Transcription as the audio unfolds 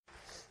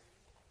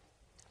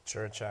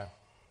Church,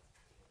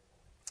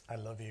 I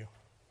love you.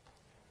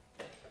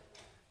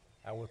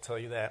 I will tell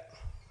you that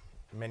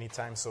many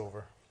times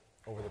over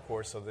the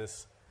course of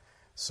this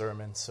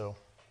sermon.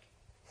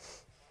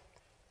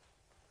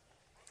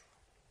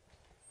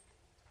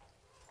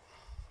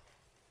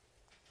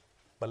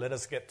 But let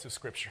us get to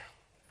Scripture.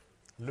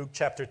 Luke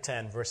chapter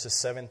 10, verses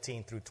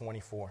 17 through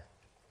 24.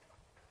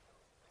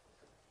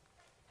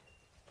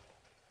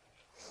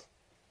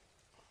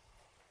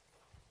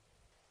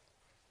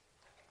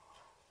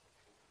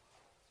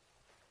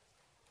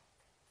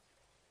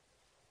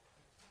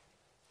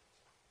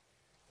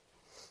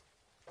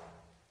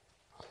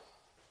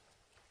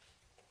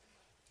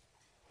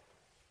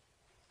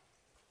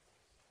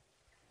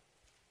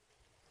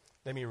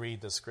 Let me read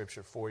the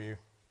Scripture for you,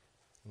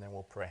 and then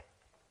we'll pray.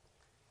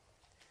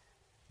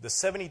 The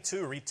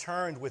 72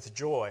 returned with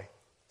joy,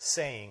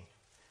 saying,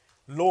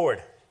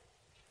 Lord,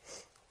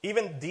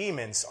 even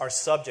demons are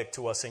subject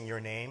to us in your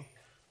name.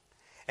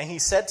 And he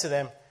said to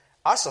them,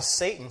 I saw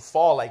Satan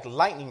fall like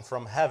lightning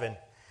from heaven.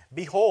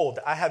 Behold,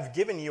 I have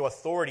given you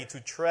authority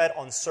to tread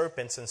on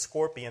serpents and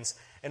scorpions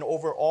and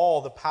over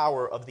all the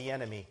power of the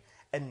enemy,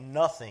 and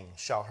nothing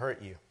shall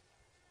hurt you.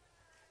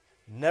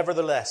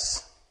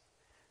 Nevertheless,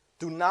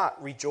 do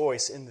not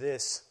rejoice in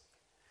this,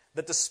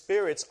 that the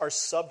spirits are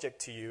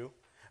subject to you,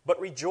 but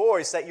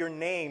rejoice that your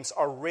names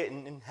are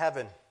written in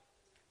heaven.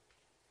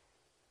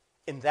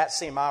 In that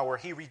same hour,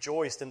 he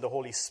rejoiced in the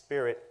Holy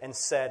Spirit and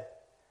said,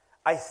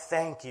 I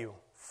thank you,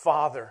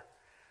 Father,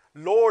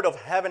 Lord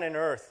of heaven and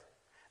earth,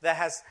 that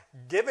has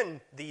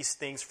hidden these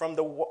things from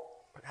the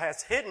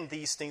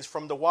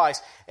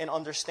wise and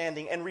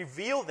understanding and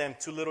revealed them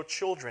to little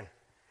children.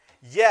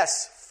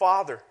 Yes,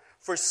 Father,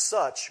 for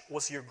such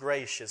was your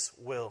gracious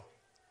will.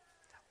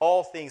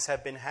 All things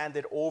have been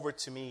handed over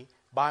to me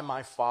by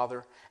my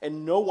Father,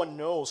 and no one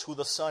knows who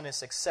the Son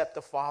is except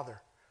the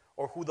Father,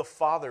 or who the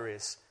Father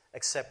is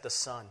except the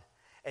Son,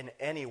 and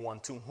anyone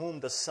to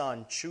whom the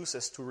Son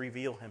chooses to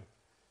reveal him.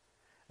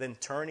 Then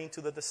turning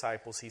to the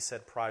disciples, he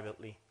said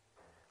privately,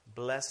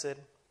 Blessed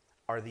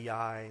are the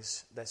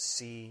eyes that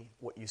see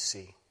what you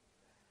see.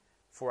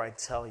 For I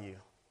tell you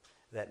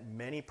that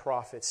many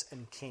prophets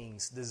and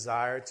kings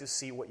desired to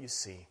see what you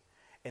see,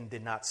 and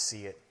did not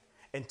see it,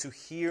 and to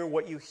hear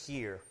what you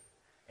hear,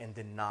 and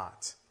did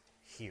not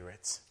hear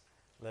it.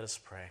 Let us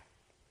pray.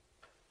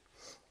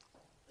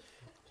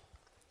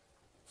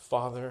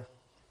 Father,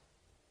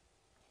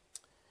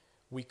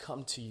 we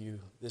come to you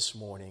this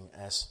morning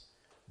as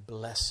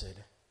blessed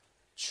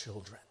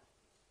children.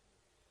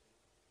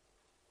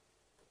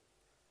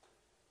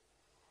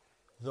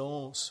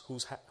 Those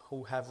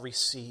who have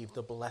received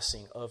the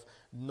blessing of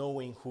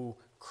knowing who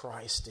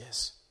Christ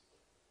is,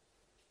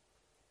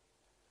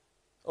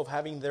 of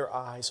having their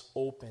eyes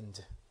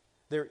opened,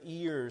 their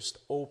ears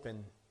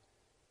open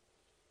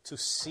to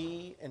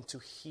see and to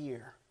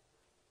hear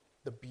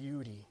the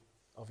beauty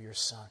of your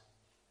Son.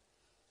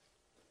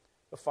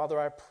 But Father,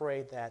 I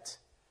pray that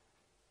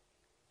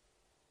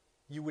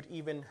you would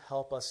even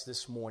help us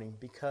this morning,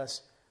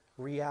 because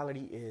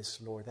reality is,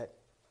 Lord, that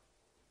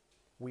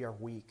we are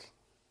weak.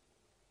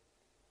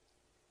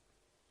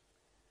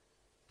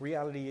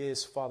 Reality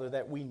is, Father,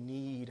 that we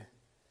need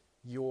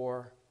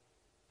your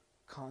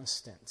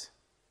constant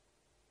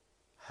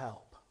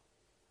help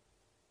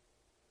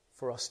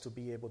for us to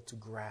be able to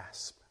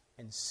grasp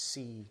and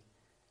see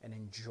and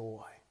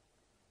enjoy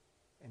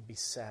and be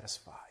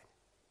satisfied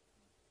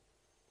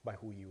by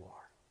who you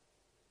are.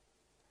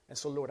 And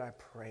so, Lord, I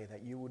pray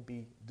that you would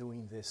be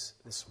doing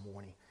this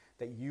morning,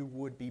 that you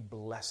would be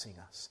blessing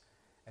us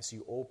as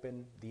you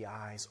open the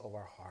eyes of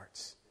our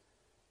hearts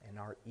and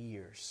our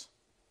ears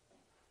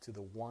to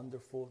the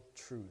wonderful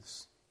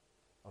truths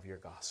of your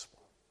gospel.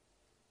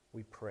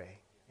 We pray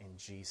in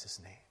Jesus'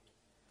 name.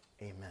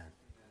 Amen.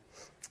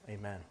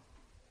 Amen.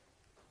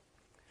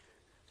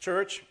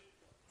 Church,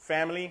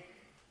 family,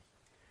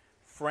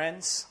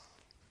 friends,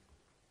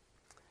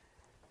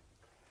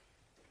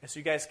 as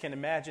you guys can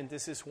imagine,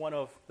 this is one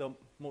of the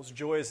most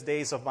joyous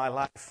days of my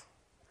life.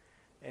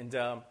 And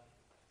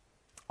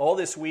all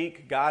this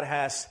week, God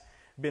has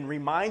been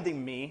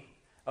reminding me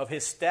of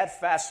his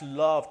steadfast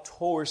love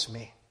towards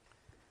me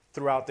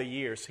throughout the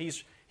years.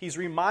 He's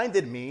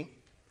reminded me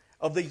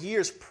of the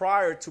years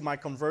prior to my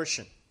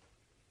conversion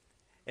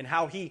and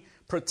how he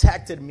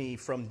protected me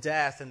from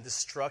death and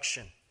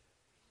destruction.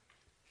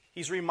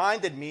 He's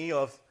reminded me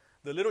of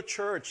the little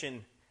church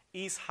in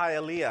East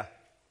Hialeah,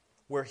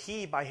 where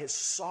he, by his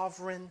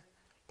sovereign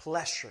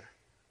pleasure,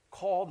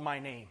 called my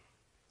name.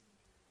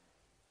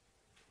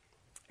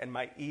 And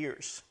my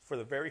ears, for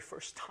the very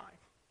first time,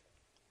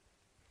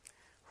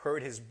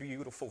 heard his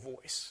beautiful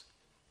voice.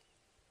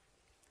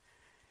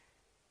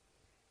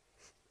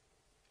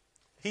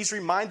 He's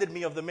reminded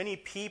me of the many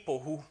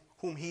people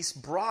whom he's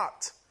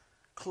brought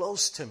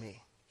close to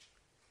me,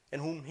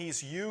 and whom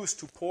he's used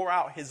to pour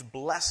out his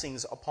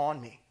blessings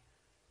upon me.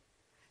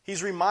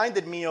 He's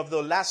reminded me of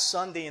the last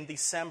Sunday in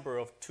December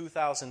of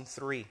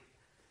 2003,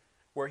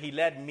 where he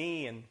led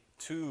me and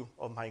two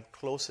of my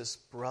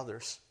closest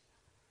brothers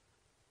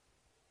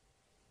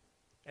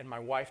and my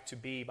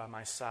wife-to-be by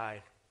my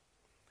side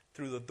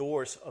through the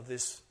doors of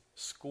this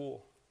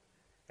school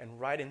and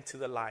right into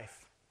the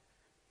life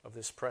of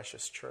this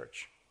precious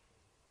church.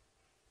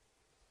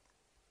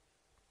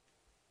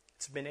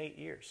 It's been 8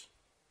 years.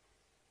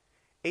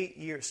 8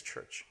 years,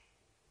 church.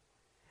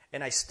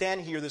 And I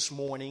stand here this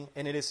morning,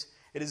 and it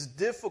is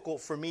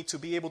difficult for me to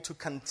be able to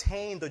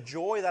contain the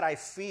joy that I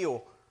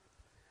feel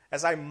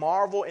as I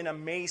marvel in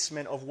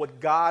amazement of what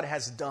God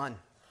has done.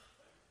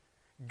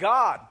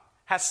 God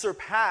has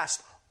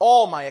surpassed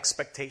all my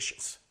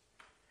expectations.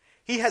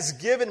 He has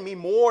given me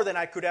more than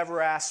I could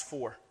ever ask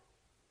for.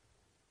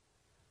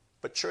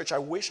 But church, I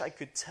wish I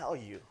could tell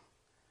you,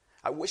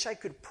 I wish I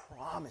could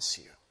promise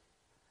you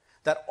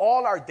that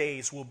all our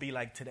days will be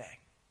like today.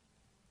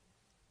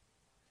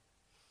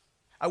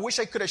 I wish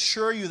I could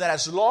assure you that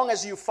as long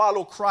as you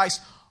follow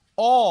Christ,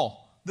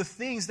 all the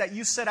things that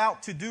you set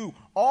out to do,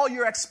 all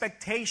your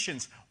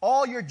expectations,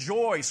 all your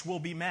joys will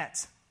be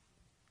met.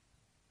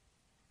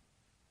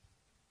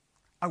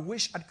 I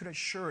wish I could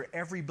assure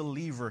every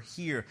believer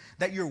here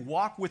that your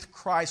walk with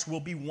Christ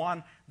will be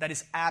one that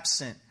is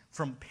absent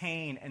from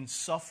pain and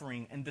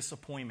suffering and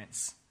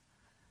disappointments.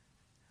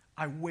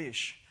 I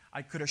wish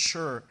I could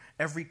assure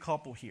every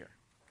couple here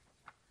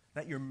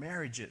that your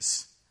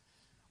marriages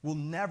will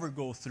never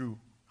go through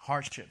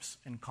hardships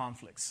and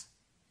conflicts.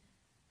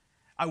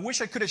 I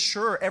wish I could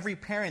assure every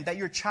parent that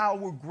your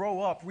child will grow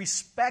up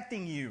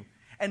respecting you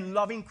and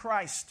loving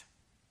Christ.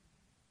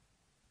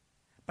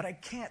 But I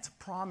can't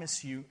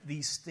promise you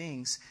these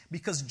things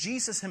because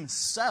Jesus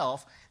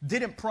himself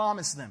didn't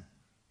promise them.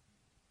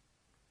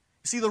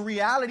 See, the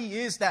reality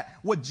is that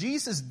what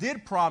Jesus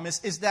did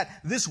promise is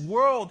that this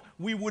world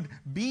we would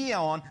be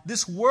on,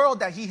 this world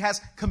that he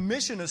has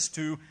commissioned us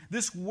to,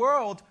 this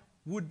world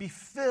would be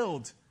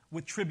filled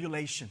with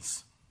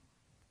tribulations.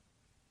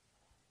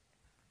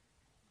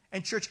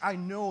 And church, I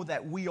know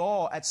that we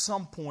all at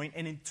some point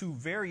and to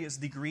various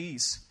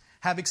degrees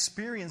have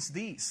experienced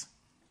these.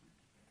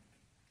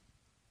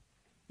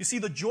 You see,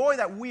 the joy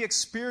that we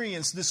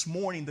experience this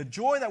morning, the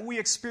joy that we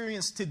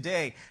experience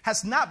today,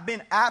 has not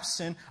been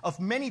absent of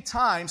many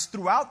times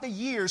throughout the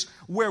years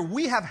where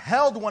we have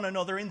held one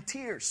another in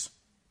tears.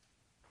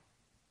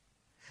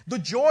 The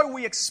joy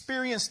we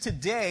experience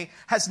today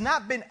has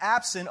not been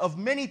absent of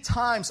many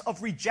times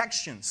of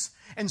rejections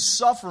and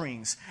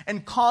sufferings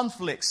and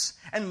conflicts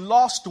and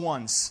lost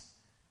ones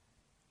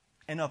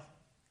and of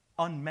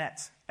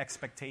unmet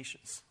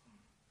expectations.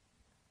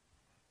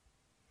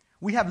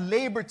 We have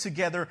labored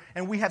together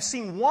and we have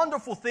seen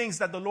wonderful things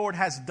that the Lord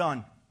has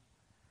done.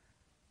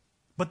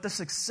 But the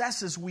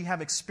successes we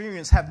have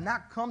experienced have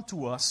not come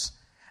to us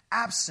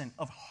absent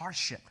of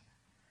hardship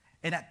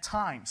and at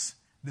times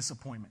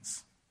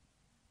disappointments.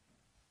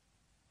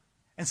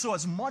 And so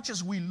as much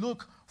as we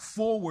look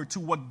forward to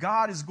what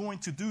God is going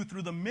to do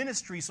through the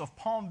ministries of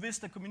Palm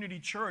Vista Community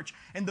Church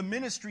and the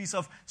ministries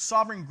of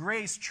Sovereign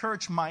Grace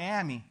Church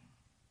Miami,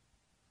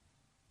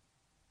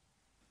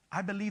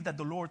 I believe that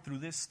the Lord through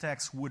this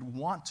text would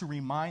want to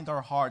remind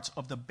our hearts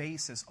of the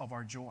basis of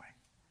our joy.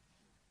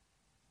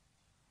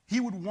 He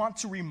would want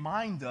to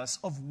remind us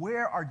of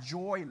where our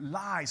joy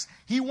lies.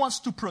 He wants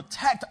to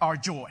protect our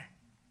joy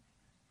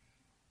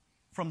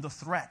from the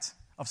threat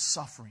of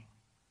suffering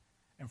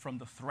and from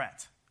the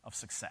threat of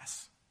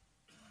success.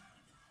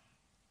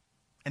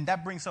 And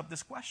that brings up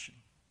this question.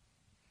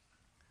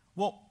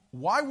 Well,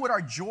 why would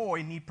our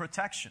joy need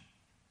protection?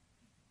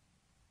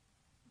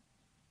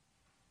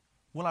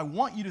 Well, I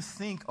want you to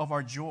think of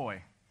our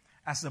joy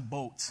as a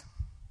boat.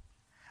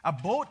 A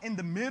boat in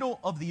the middle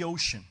of the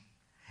ocean.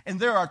 And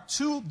there are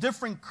two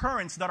different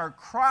currents that are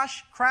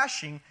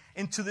crashing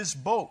into this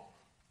boat.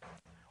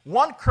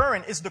 One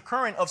current is the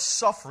current of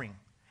suffering,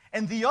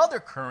 and the other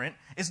current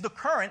is the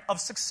current of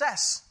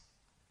success.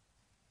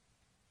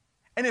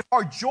 And if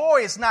our joy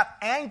is not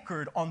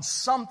anchored on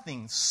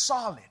something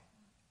solid,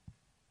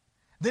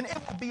 then it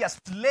will be a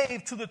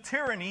slave to the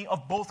tyranny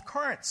of both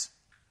currents.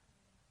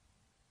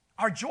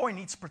 Our joy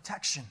needs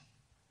protection.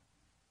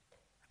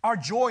 Our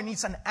joy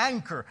needs an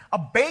anchor, a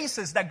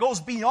basis that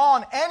goes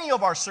beyond any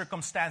of our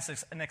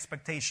circumstances and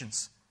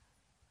expectations.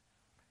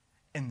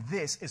 And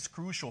this is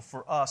crucial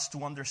for us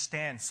to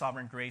understand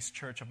Sovereign Grace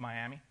Church of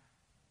Miami.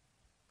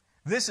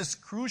 This is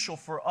crucial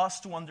for us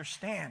to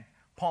understand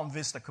Palm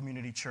Vista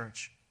Community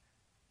Church.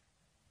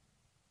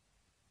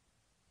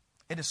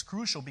 It is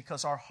crucial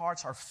because our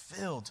hearts are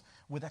filled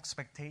with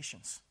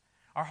expectations.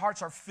 Our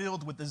hearts are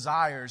filled with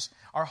desires.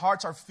 Our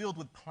hearts are filled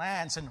with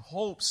plans and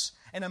hopes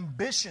and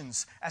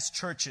ambitions as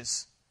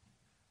churches.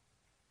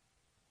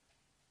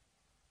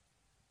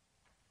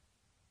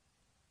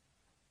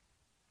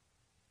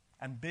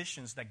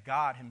 Ambitions that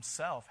God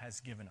himself has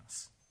given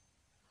us.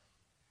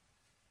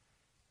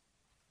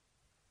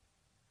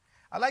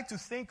 I like to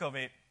think of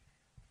it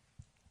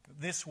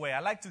this way. I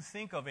like to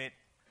think of it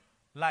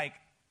like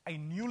a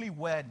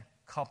newlywed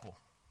couple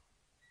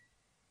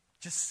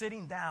just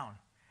sitting down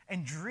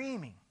and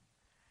dreaming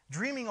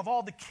of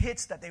all the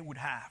kids that they would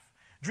have,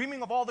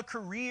 dreaming of all the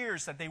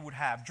careers that they would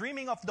have,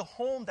 dreaming of the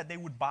home that they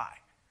would buy.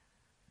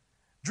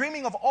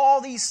 dreaming of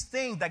all these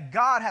things that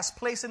God has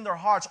placed in their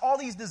hearts, all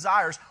these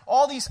desires,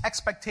 all these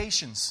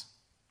expectations.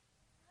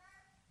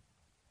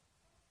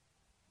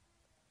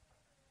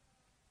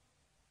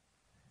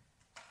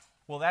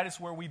 Well, that is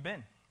where we've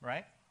been,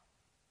 right?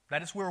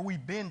 That is where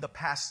we've been the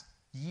past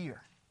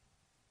year.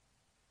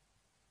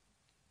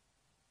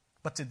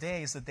 But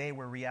today is the day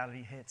where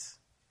reality hits.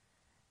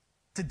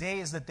 Today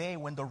is the day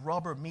when the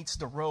rubber meets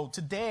the road.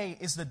 Today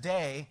is the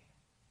day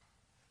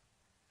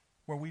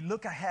where we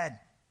look ahead.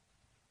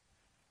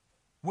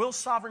 Will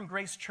Sovereign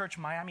Grace Church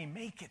Miami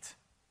make it?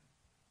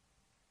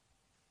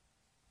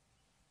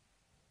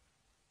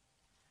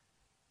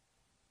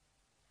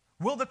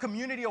 Will the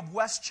community of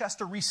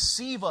Westchester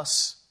receive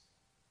us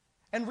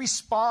and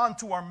respond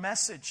to our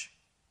message?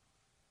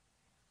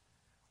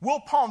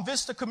 Will Palm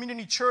Vista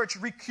Community Church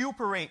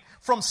recuperate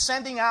from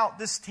sending out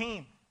this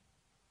team?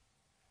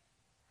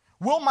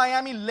 Will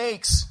Miami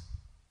Lakes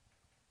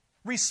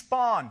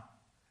respond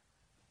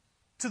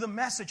to the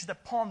message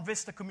that Palm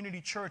Vista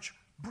Community Church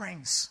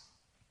brings?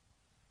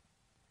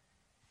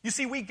 You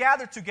see, we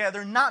gather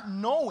together not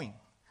knowing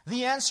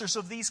the answers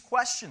of these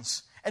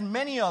questions and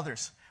many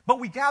others, but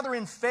we gather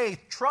in faith,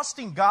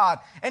 trusting God,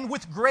 and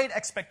with great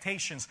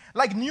expectations,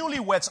 like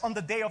newlyweds on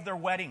the day of their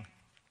wedding.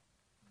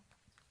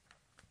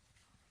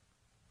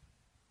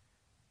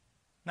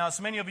 Now,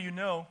 as many of you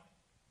know,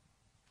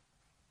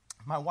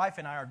 my wife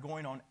and I are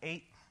going on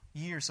 8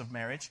 years of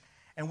marriage,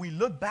 and we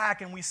look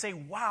back and we say,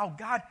 wow,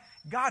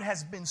 God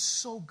has been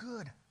so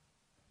good.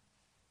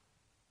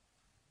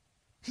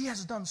 He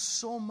has done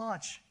so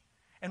much,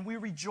 and we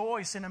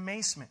rejoice in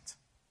amazement.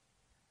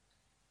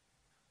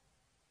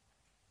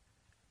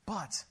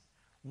 But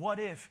what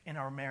if in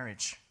our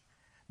marriage,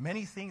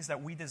 many things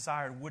that we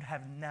desired would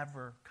have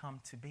never come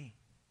to be?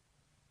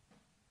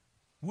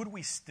 Would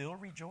we still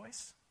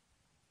rejoice?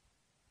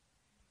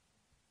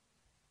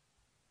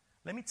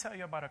 Let me tell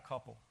you about a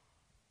couple.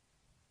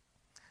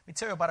 Let me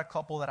tell you about a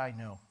couple that I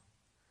know.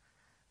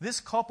 This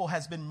couple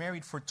has been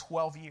married for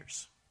 12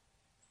 years.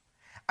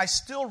 I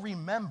still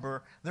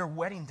remember their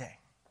wedding day.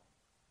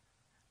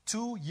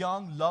 2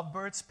 young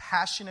lovebirds,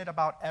 passionate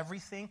about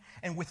everything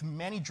and with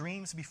many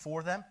dreams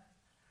before them.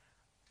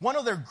 One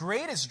of their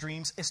greatest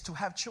dreams is to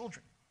have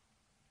children.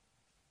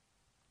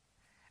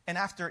 And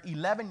after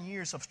 11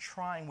 years of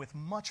trying with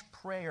much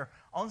prayer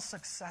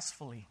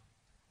unsuccessfully,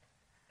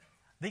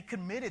 they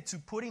committed to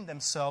putting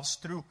themselves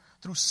through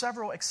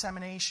several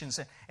examinations.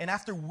 And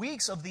after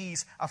weeks of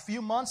these, a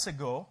few months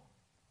ago,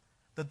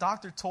 the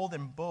doctor told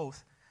them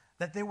both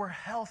that there were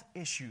health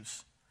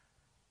issues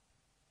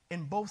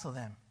in both of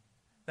them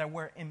that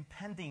were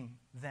impeding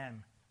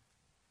them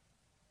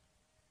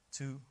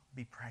to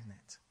be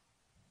pregnant.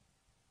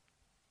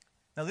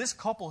 Now, this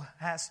couple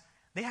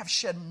they have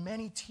shed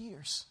many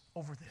tears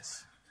over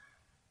this.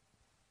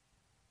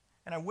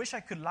 And I wish I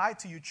could lie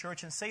to you,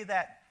 church, and say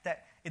that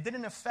it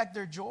didn't affect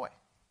their joy.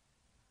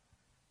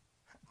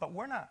 But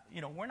we're not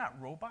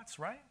robots,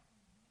 right?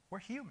 We're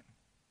human.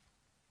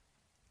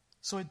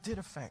 So it did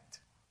affect.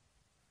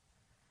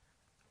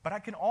 But I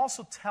can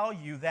also tell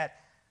you that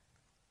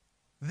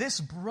this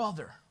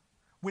brother,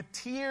 with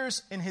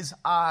tears in his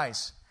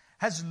eyes,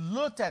 has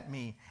looked at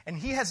me, and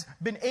he has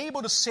been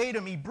able to say to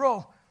me,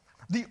 bro,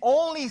 the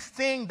only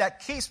thing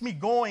that keeps me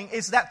going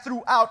is that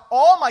throughout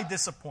all my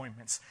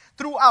disappointments,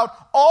 throughout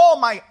all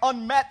my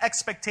unmet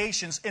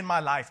expectations in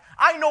my life,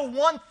 I know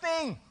one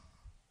thing.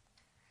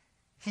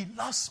 He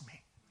loves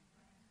me.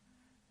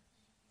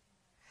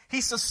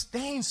 He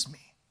sustains me.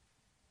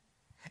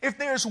 If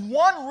there's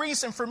one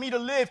reason for me to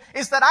live,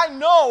 is that I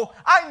know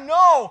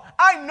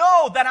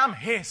that I'm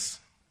His.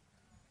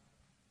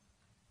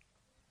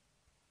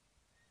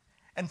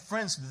 And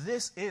friends,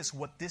 this is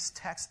what this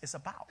text is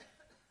about.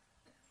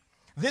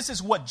 This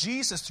is what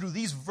Jesus, through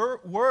these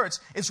words,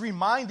 is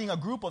reminding a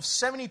group of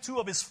 72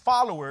 of His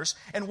followers,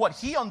 and what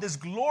He on this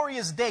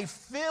glorious day,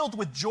 filled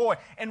with joy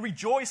and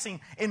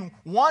rejoicing in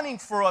wanting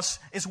for us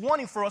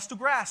to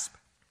grasp.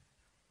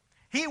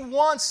 He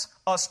wants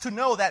us to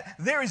know that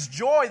there is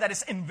joy that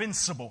is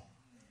invincible.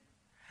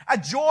 A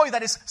joy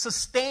that is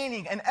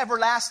sustaining and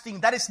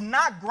everlasting, that is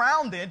not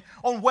grounded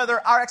on whether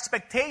our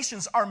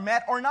expectations are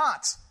met or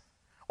not,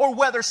 or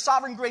whether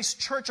Sovereign Grace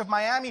Church of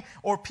Miami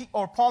or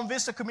Palm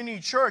Vista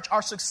Community Church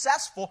are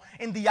successful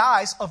in the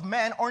eyes of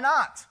men or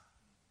not.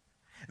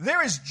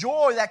 There is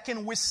joy that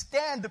can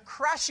withstand the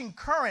crashing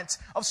current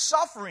of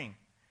suffering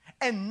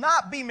and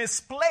not be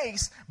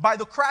misplaced by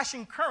the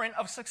crashing current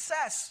of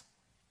success.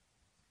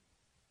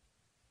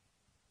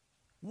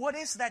 What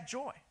is that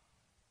joy?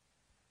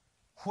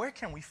 Where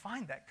can we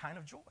find that kind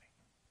of joy?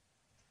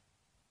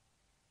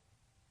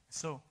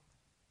 So,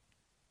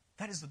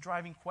 that is the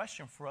driving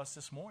question for us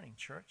this morning,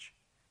 church.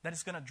 That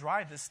is going to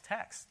drive this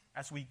text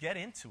as we get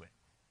into it.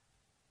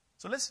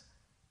 So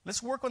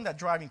let's work on that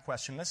driving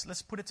question.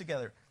 Let's put it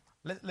together.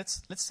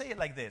 Let's say it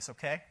like this,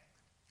 okay?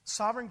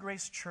 Sovereign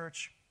Grace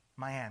Church,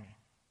 Miami.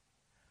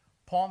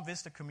 Palm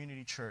Vista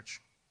Community Church.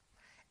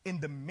 In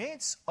the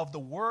midst of the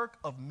work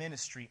of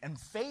ministry and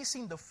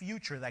facing the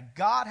future that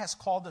God has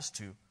called us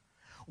to,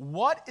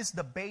 what is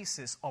the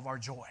basis of our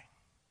joy?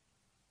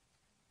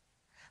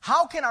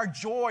 How can our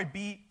joy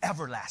be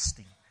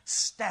everlasting,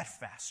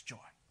 steadfast joy?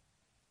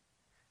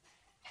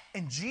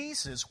 And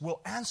Jesus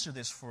will answer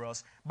this for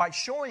us by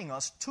showing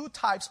us two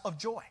types of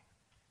joy.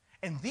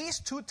 And these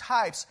two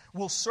types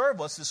will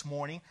serve us this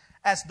morning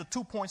as the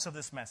 2 points of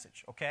this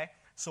message, okay?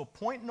 So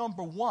point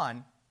number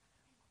 1,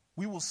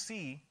 we will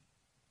see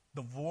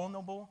the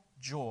vulnerable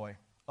joy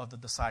of the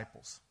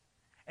disciples.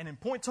 And in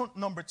point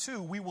number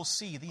 2, we will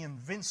see the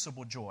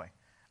invincible joy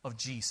of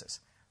Jesus.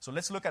 So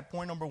let's look at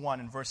point number 1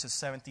 in verses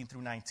 17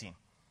 through 19.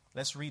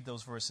 Let's read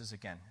those verses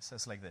again. It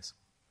says like this.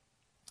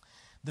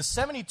 The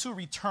 72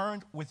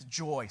 returned with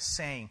joy,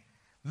 saying,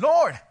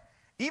 Lord,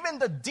 even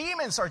the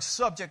demons are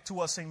subject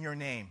to us in your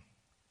name.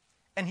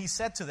 And he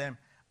said to them,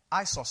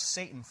 I saw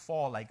Satan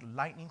fall like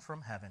lightning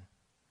from heaven.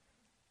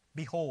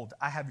 Behold,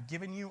 I have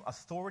given you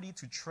authority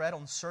to tread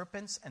on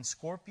serpents and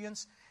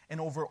scorpions and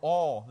over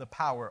all the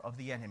power of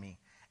the enemy,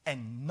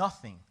 and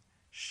nothing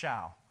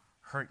shall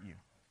hurt you.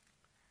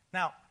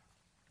 Now,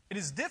 it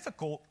is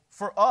difficult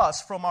for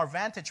us from our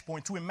vantage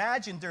point to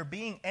imagine there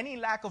being any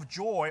lack of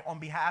joy on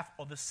behalf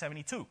of the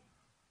 72.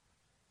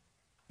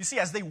 You see,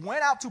 as they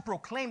went out to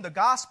proclaim the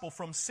gospel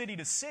from city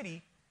to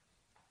city,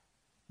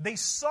 they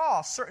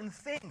saw certain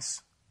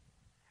things.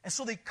 And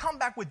so they come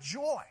back with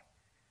joy.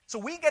 So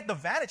we get the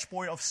vantage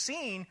point of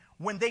seeing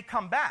when they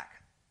come back.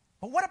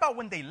 But what about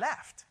when they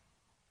left?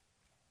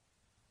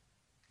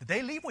 Did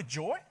they leave with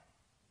joy?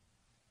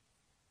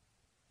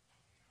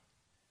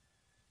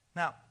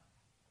 Now,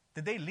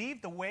 did they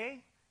leave the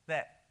way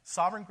that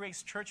Sovereign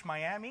Grace Church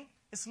Miami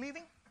is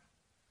leaving?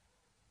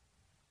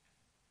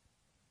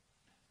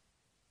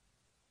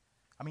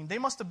 I mean, they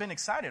must have been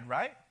excited,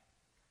 right?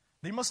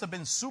 They must have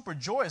been super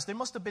joyous. They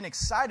must have been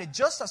excited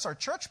just as our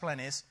church plan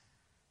is.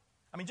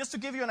 I mean, just to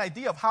give you an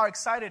idea of how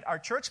excited our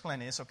church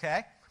plan is,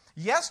 okay?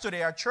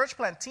 Yesterday, our church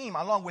plant team,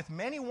 along with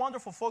many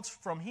wonderful folks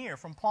from here,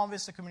 from Palm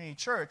Vista Community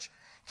Church,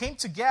 came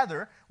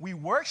together, we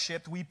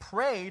worshiped, we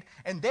prayed,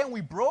 and then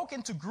we broke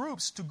into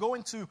groups to go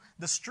into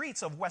the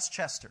streets of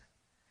Westchester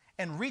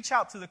and reach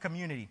out to the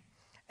community.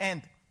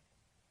 And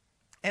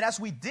as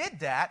we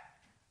did that,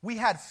 we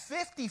had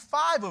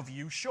 55 of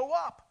you show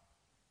up.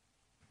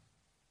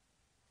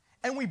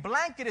 And we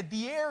blanketed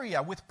the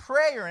area with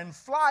prayer and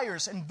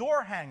flyers and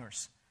door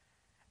hangers.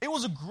 It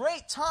was a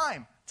great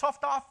time,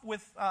 topped off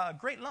with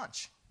great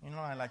lunch. You know,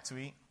 I like to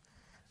eat.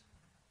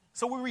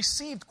 So we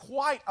received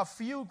quite a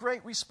few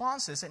great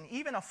responses and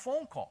even a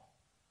phone call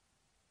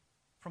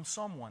from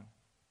someone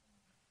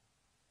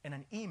and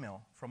an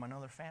email from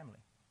another family.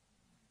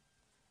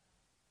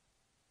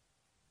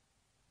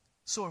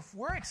 So if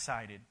we're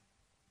excited,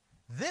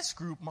 this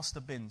group must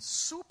have been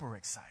super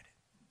excited.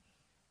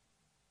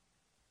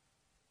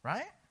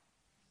 Right?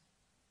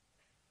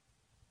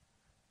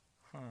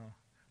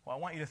 Well, I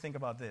want you to think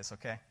about this,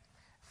 okay?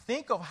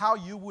 Think of how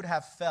you would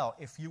have felt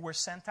if you were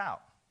sent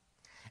out.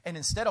 And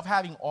instead of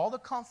having all the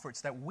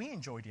comforts that we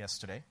enjoyed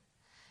yesterday,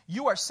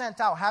 you are sent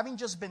out having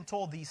just been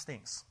told these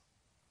things.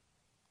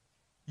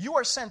 You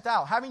are sent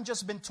out having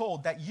just been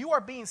told that you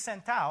are being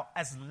sent out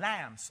as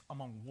lambs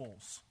among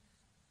wolves.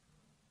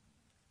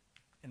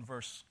 In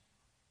verse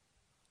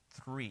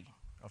 3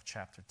 of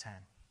chapter 10.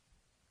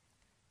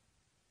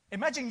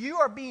 Imagine you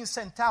are being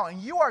sent out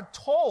and you are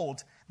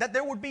told that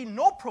there would be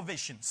no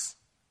provisions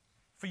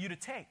for you to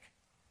take.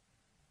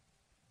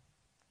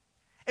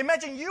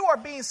 Imagine you are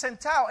being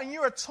sent out and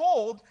you are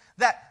told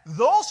that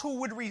those who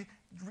would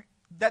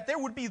that there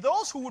would be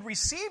those who would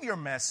receive your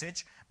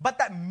message, but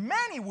that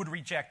many would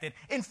reject it.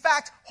 In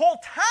fact, whole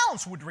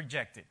towns would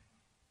reject it.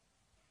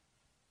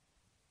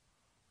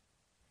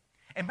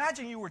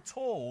 Imagine you were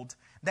told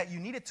that you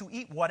needed to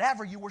eat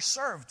whatever you were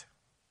served.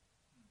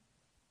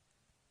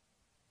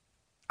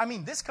 I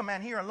mean, this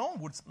command here alone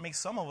would make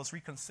some of us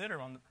reconsider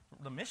on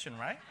the mission,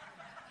 right?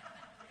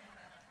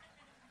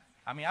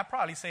 I mean, I'd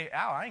probably say,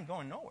 Al, I ain't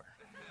going nowhere.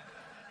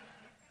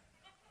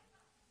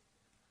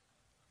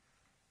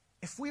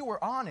 If we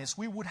were honest,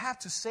 we would have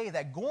to say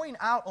that going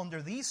out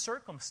under these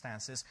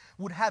circumstances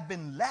would have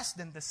been less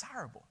than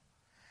desirable.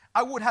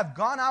 I would have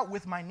gone out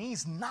with my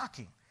knees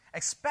knocking,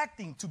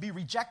 expecting to be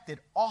rejected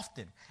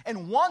often,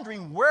 and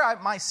wondering where I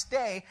might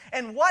stay,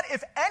 and what,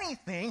 if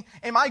anything,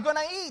 am I going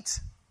to eat?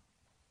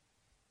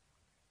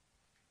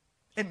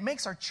 It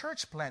makes our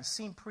church plan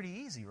seem pretty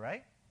easy,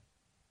 right?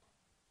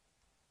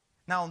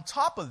 Now, on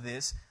top of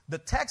this, the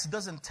text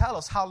doesn't tell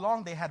us how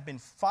long they had been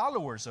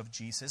followers of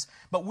Jesus,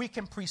 but we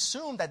can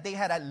presume that they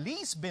had at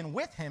least been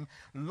with him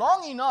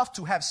long enough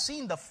to have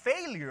seen the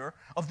failure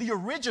of the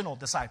original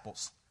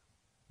disciples,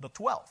 the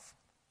 12,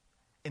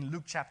 in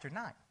Luke chapter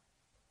 9.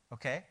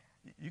 Okay?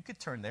 You could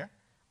turn there.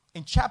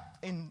 In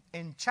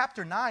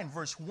chapter 9,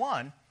 verse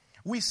 1,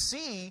 we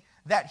see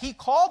that he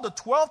called the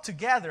 12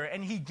 together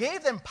and he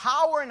gave them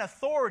power and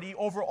authority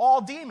over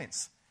all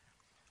demons.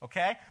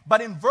 Okay?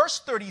 But in verse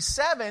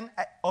 37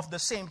 of the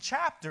same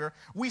chapter,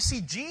 we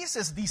see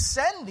Jesus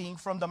descending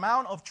from the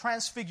Mount of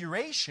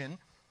Transfiguration,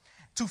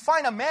 to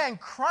find a man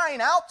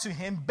crying out to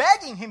him,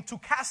 begging him to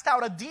cast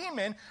out a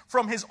demon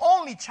from his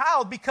only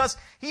child because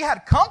he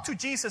had come to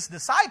Jesus'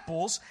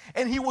 disciples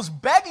and he was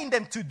begging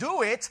them to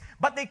do it,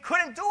 but they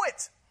couldn't do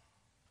it.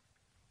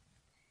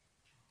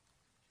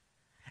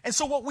 And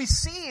so what we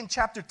see in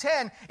chapter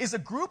 10 is a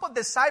group of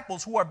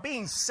disciples who are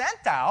being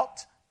sent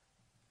out.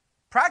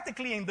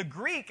 Practically in the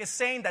Greek is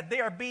saying that they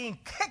are being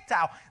kicked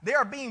out. They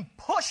are being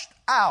pushed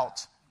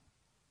out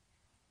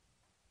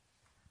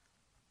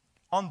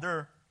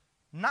under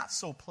not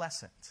so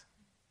pleasant,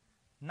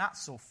 not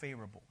so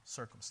favorable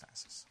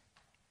circumstances.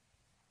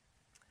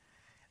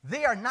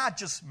 They are not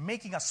just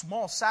making a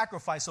small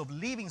sacrifice of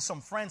leaving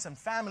some friends and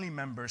family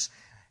members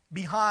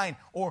behind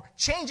or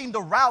changing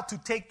the route to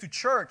take to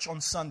church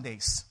on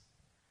Sundays.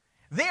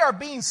 They are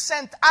being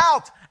sent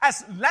out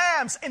as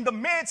lambs in the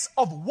midst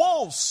of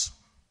wolves.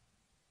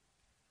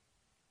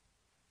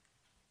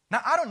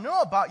 Now, I don't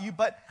know about you,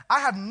 but I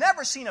have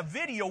never seen a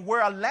video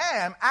where a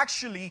lamb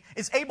actually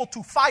is able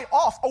to fight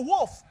off a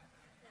wolf.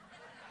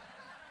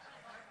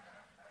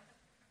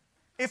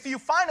 If you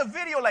find a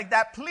video like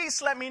that,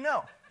 please let me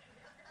know.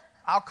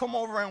 I'll come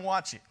over and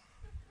watch it.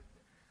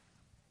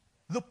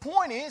 The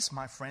point is,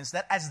 my friends,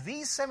 that as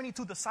these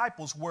 72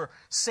 disciples were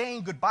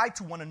saying goodbye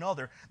to one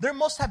another, there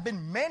must have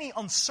been many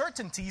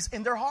uncertainties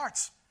in their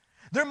hearts.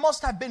 There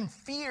must have been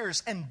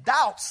fears and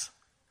doubts.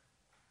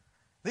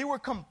 They were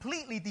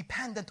completely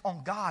dependent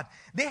on God.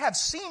 They have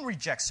seen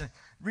rejection.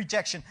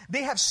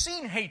 They have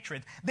seen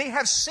hatred. They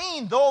have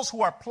seen those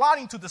who are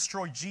plotting to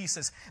destroy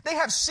Jesus. They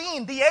have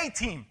seen the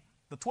A-team,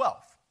 the 12,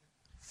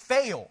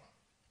 fail.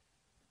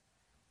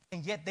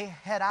 And yet they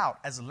head out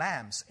as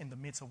lambs in the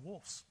midst of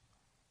wolves.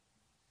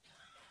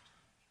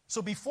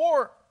 So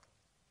before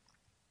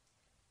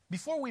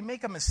we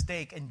make a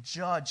mistake and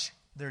judge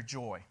their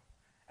joy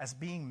as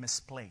being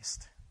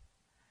misplaced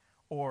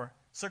or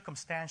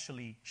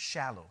circumstantially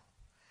shallow,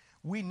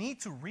 we need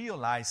to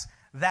realize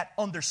that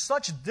under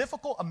such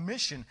difficult a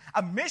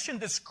mission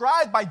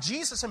described by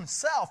Jesus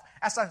himself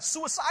as a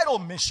suicidal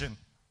mission,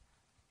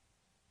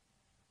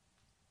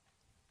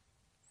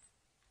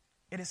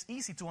 it is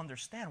easy to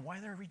understand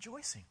why they're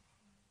rejoicing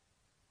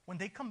when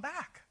they come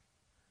back.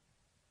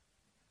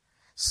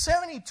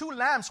 72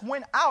 lambs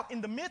went out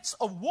in the midst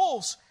of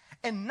wolves,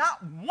 and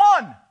not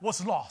one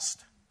was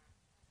lost.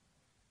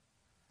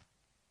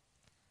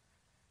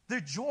 Their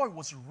joy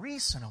was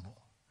reasonable.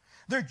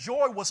 Their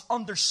joy was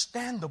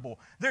understandable.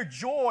 Their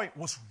joy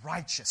was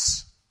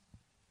righteous.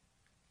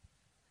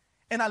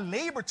 And I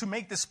labor to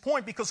make this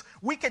point because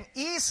we can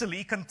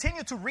easily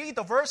continue to read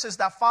the verses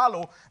that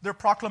follow their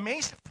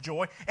proclamation of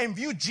joy and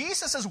view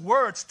Jesus'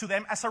 words to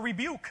them as a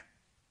rebuke.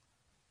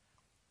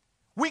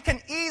 We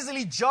can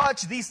easily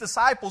judge these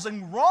disciples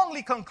and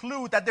wrongly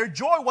conclude that their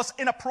joy was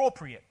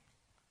inappropriate.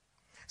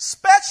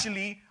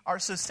 Especially our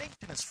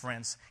cessationist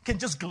friends can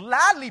just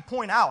gladly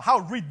point out how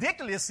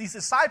ridiculous these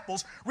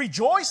disciples'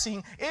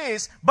 rejoicing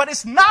is, but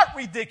it's not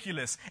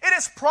ridiculous. It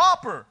is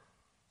proper.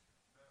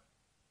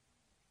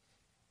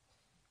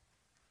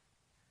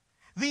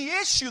 The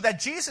issue that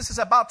Jesus is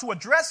about to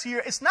address here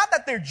is not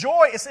that their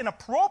joy is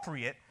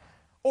inappropriate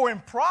or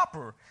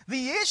improper.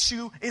 The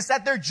issue is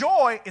that their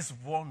joy is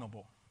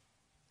vulnerable.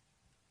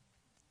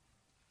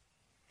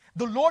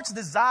 The Lord's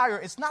desire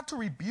is not to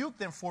rebuke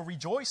them for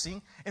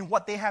rejoicing in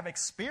what they have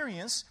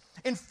experienced.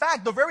 In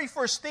fact, the very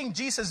first thing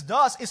Jesus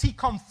does is he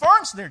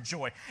confirms their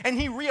joy and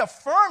he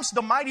reaffirms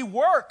the mighty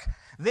work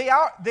they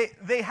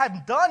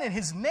have done in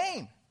his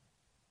name.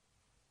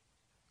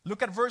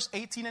 Look at verse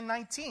 18 and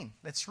 19.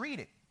 Let's read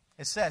it.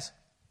 It says,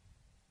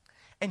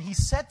 "And he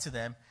said to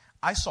them,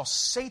 I saw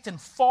Satan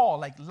fall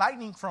like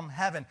lightning from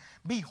heaven.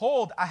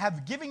 Behold, I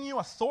have given you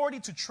authority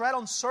to tread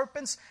on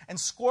serpents and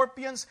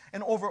scorpions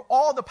and over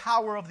all the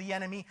power of the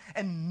enemy,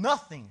 and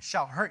nothing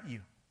shall hurt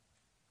you."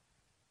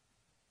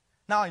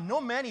 Now, I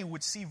know many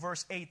would see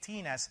verse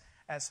 18 as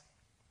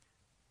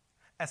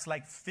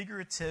like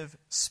figurative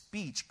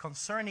speech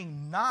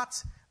concerning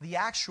not the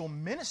actual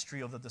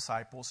ministry of the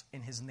disciples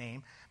in his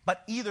name,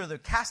 but either the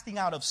casting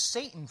out of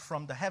Satan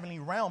from the heavenly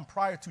realm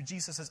prior to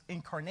Jesus'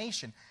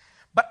 incarnation.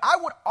 But I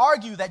would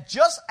argue that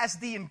just as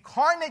the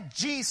incarnate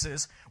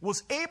Jesus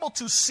was able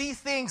to see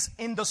things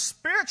in the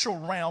spiritual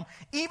realm,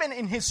 even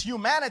in his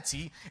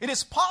humanity, it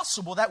is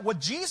possible that what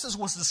Jesus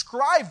was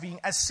describing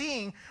as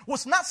seeing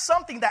was not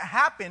something that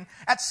happened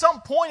at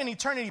some point in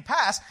eternity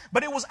past,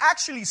 but it was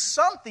actually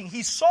something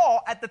he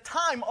saw at the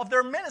time of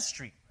their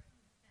ministry.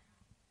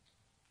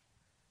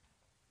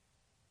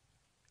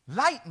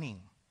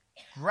 Lightning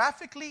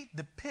graphically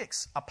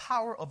depicts a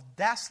power of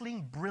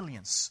dazzling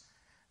brilliance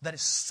that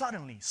is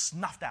suddenly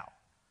snuffed out.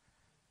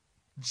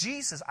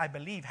 Jesus, I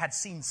believe, had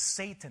seen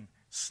Satan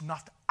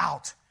snuffed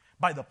out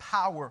by the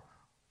power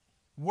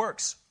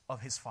works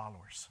of his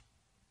followers.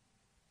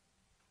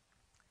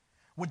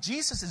 What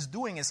Jesus is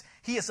doing is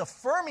he is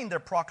affirming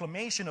their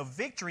proclamation of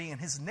victory in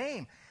his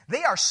name.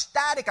 They are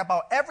static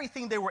about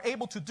everything they were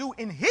able to do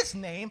in his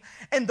name,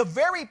 and the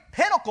very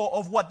pinnacle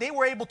of what they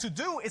were able to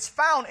do is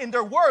found in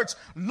their words,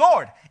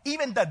 "Lord,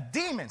 even the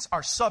demons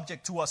are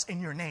subject to us in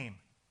your name."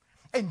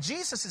 And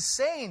Jesus is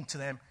saying to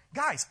them,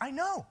 guys, I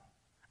know.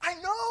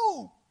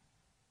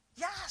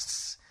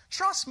 Yes,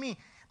 trust me.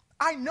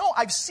 I know.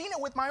 I've seen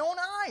it with my own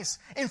eyes.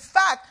 In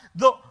fact,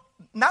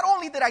 not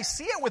only did I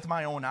see it with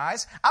my own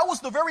eyes, I was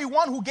the very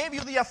one who gave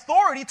you the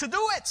authority to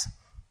do it.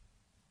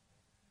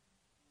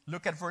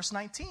 Look at verse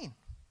 19.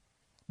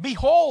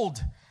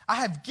 Behold, I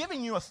have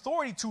given you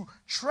authority to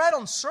tread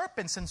on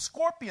serpents and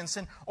scorpions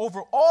and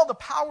over all the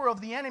power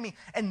of the enemy,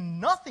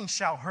 and nothing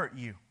shall hurt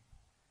you.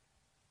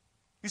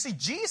 You see,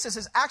 Jesus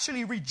is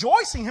actually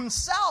rejoicing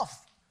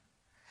himself.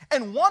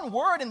 And one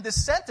word in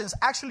this sentence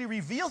actually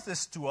reveals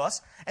this to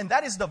us, and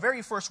that is the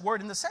very first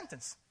word in the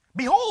sentence.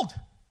 Behold.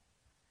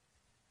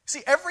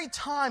 See, every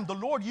time the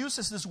Lord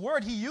uses this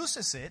word, he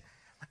uses it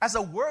as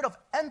a word of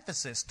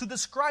emphasis to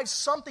describe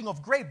something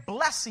of great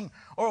blessing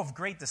or of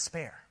great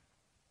despair.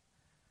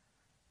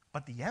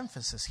 But the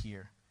emphasis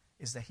here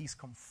is that he's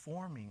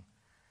conforming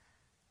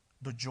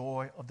the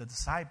joy of the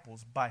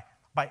disciples by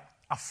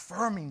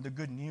affirming the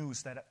good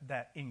news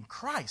that in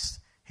Christ,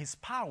 his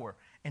power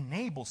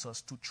enables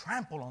us to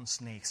trample on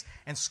snakes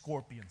and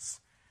scorpions,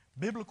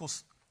 biblical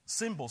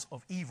symbols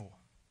of evil.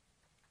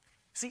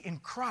 See, in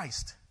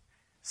Christ,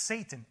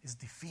 Satan is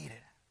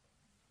defeated.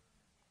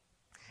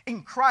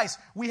 In Christ,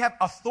 we have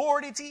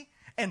authority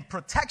and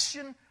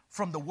protection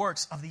from the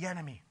works of the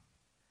enemy.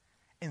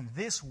 And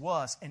this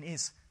was and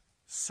is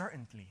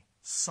certainly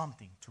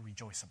something to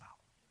rejoice about.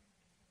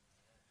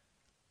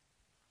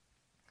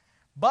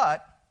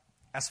 But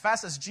as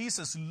fast as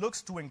Jesus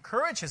looks to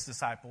encourage his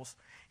disciples,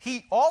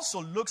 he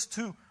also looks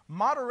to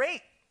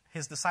moderate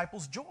his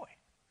disciples' joy.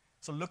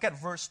 So look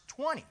at verse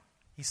 20.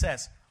 He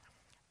says,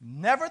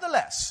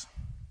 nevertheless,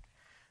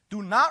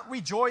 do not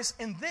rejoice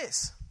in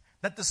this,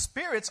 that the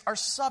spirits are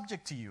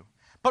subject to you,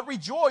 but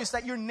rejoice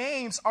that your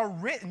names are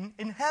written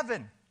in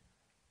heaven.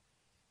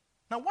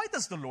 Now, why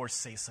does the Lord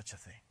say such a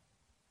thing?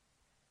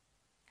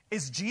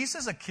 Is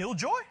Jesus a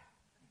killjoy?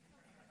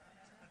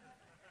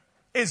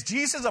 Is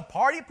Jesus a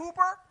party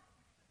pooper?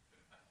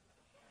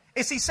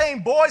 Is he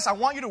saying, boys, I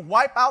want you to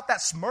wipe out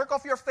that smirk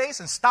off your face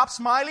and stop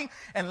smiling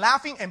and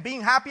laughing and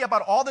being happy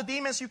about all the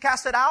demons you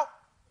casted out?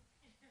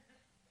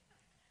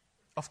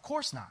 Of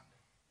course not.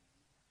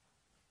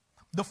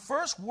 The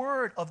first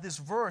word of this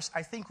verse,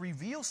 I think,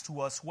 reveals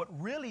to us what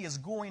really is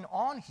going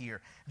on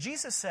here.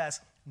 Jesus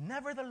says,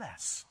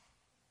 nevertheless,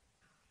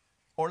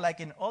 or like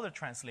in other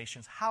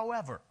translations,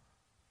 however.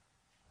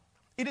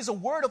 It is a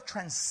word of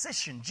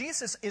transition.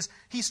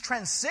 He's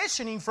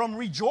transitioning from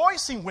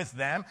rejoicing with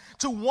them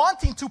to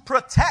wanting to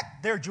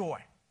protect their joy.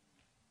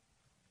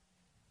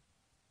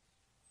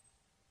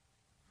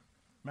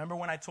 Remember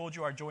when I told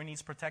you our joy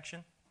needs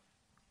protection?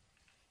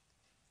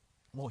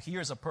 Well,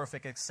 here's a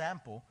perfect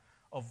example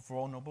of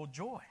vulnerable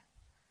joy.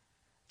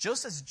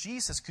 Just as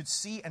Jesus could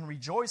see and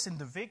rejoice in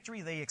the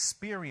victory they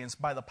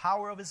experienced by the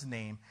power of his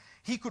name,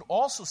 he could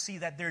also see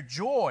that their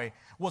joy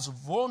was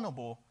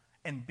vulnerable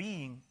and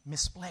being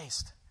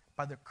misplaced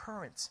by the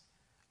current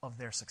of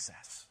their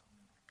success.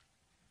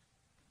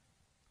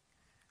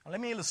 Now, let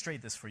me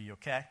illustrate this for you,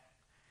 okay?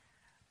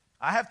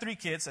 I have 3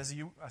 kids, as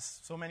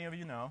so many of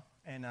you know,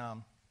 and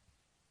a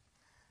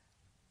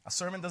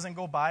sermon doesn't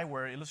go by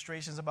where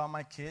illustrations about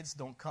my kids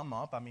don't come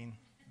up. I mean,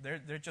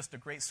 they're just a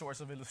great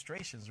source of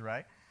illustrations,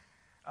 right?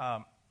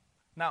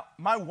 Now,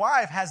 my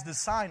wife has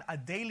designed a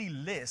daily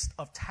list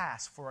of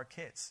tasks for our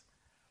kids.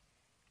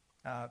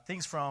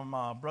 Things from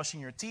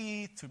brushing your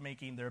teeth to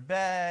making their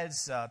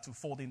beds to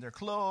folding their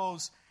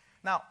clothes.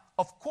 Now,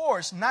 of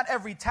course, not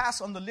every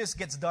task on the list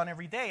gets done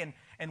every day,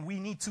 and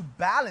we need to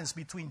balance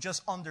between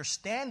just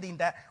understanding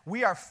that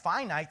we are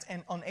finite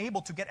and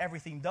unable to get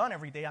everything done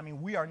every day. I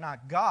mean, we are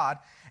not God,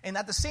 and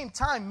at the same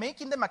time,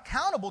 making them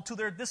accountable to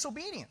their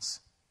disobedience.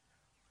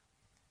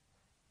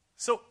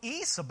 So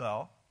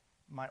Isabel,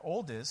 my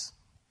oldest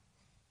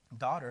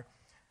daughter,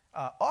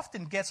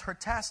 often gets her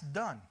tasks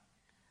done.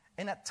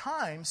 And at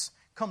times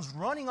comes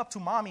running up to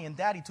mommy and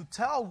daddy to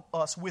tell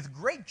us with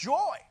great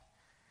joy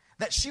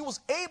that she was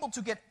able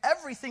to get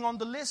everything on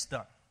the list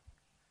done.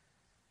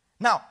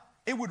 Now,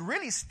 it would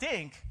really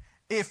stink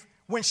if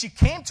when she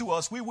came to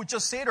us, we would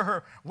just say to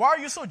her, why are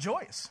you so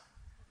joyous?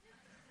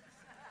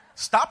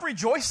 Stop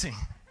rejoicing.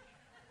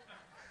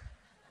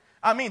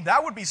 I mean,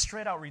 that would be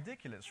straight out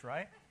ridiculous,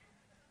 right?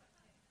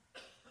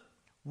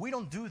 We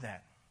don't do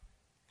that.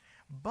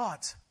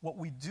 But what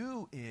we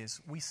do is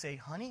we say,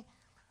 honey,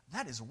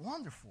 that is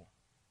wonderful.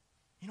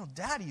 You know,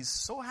 Daddy is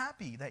so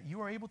happy that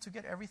you are able to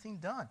get everything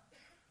done.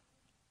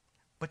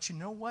 But you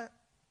know what?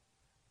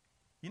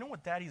 You know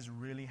what Daddy is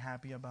really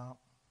happy about?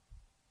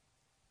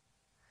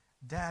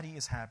 Daddy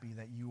is happy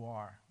that you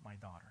are my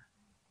daughter.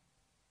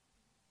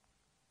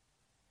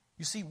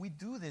 You see, we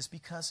do this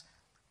because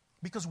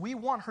we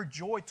want her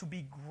joy to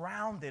be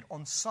grounded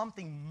on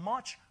something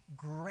much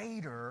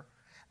greater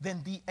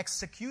than the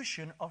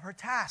execution of her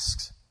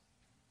tasks.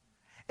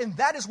 And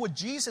that is what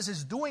Jesus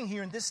is doing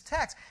here in this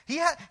text.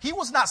 He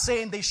was not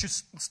saying they should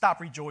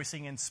stop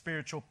rejoicing in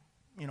spiritual,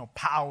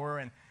 power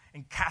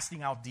and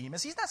casting out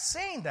demons. He's not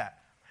saying that.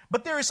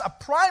 But there is a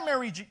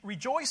primary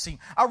rejoicing,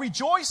 a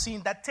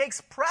rejoicing that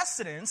takes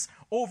precedence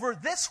over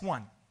this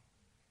one.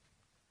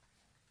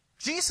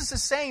 Jesus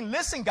is saying,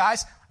 listen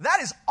guys,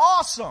 that is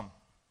awesome.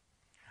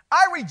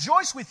 I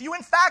rejoice with you.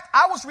 In fact,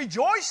 I was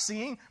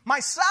rejoicing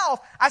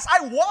myself as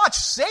I watched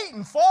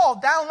Satan fall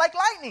down like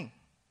lightning.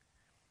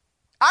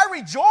 I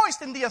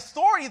rejoiced in the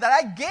authority that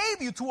I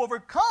gave you to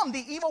overcome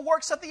the evil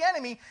works of the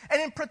enemy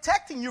and in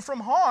protecting you from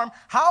harm.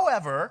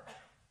 However,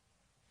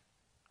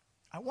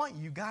 I want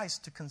you guys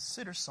to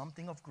consider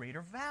something of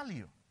greater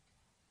value.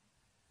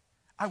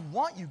 I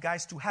want you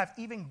guys to have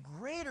even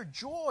greater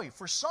joy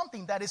for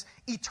something that is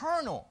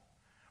eternal,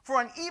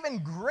 for an even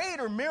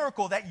greater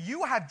miracle that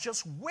you have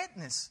just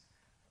witnessed.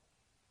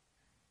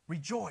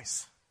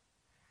 Rejoice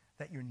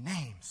that your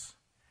names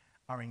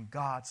are in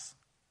God's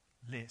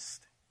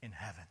list in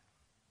heaven.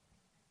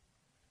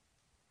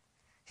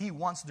 He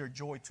wants their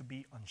joy to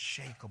be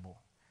unshakable,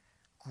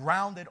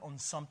 grounded on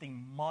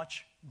something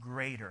much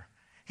greater.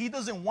 He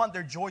doesn't want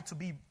their joy to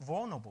be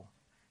vulnerable.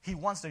 He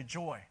wants their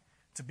joy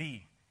to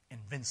be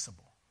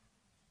invincible.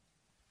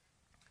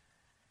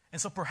 And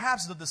so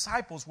perhaps the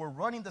disciples were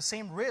running the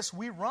same risk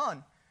we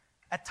run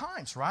at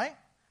times, right?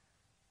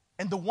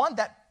 And the one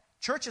that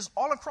churches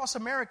all across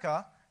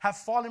America have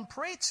fallen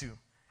prey to.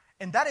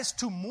 And that is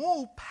to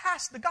move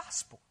past the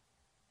gospel.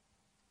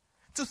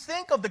 To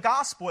think of the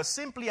gospel as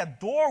simply a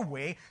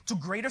doorway to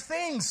greater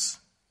things.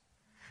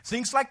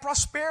 Things like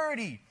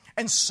prosperity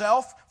and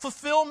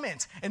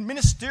self-fulfillment and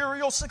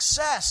ministerial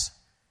success.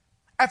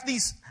 If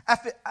these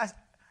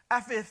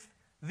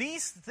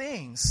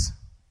things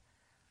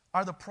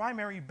are the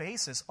primary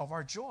basis of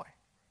our joy.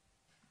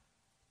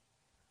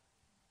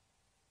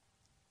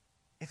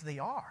 If they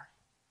are,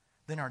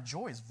 then our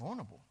joy is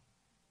vulnerable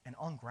and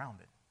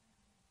ungrounded.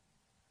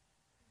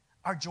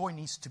 Our joy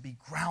needs to be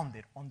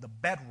grounded on the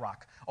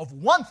bedrock of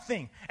one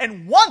thing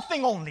and one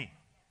thing only.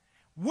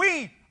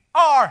 We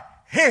are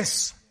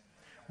His.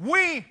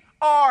 We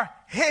are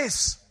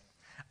His.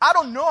 I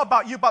don't know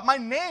about you, but my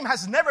name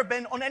has never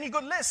been on any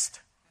good list.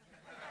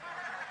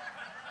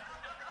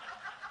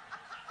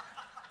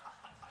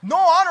 No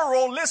honor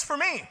roll list for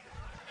me.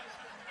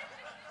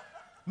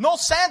 No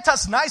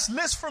Santa's nice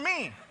list for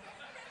me.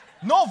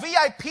 No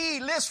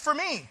VIP list for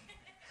me.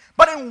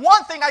 But in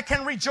one thing I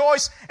can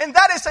rejoice, and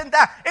that is in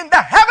the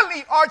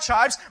heavenly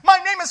archives, my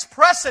name is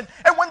present.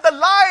 And when the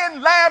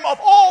Lion Lamb of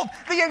old,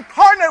 the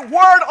incarnate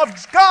Word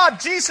of God,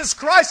 Jesus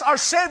Christ, our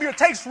Savior,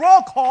 takes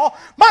roll call,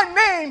 my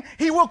name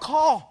He will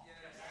call.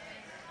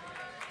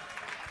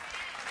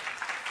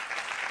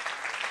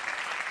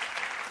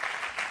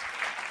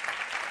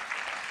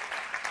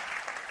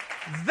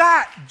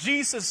 That,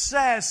 Jesus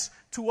says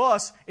to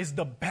us, is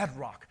the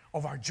bedrock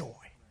of our joy.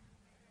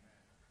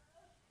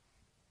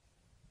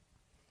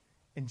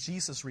 And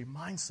Jesus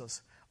reminds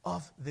us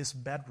of this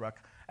bedrock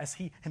as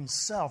He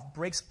Himself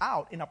breaks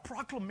out in a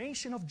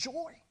proclamation of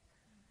joy.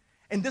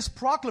 And this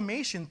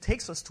proclamation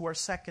takes us to our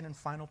second and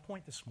final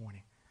point this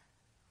morning.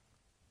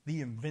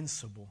 The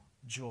invincible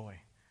joy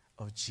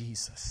of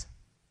Jesus.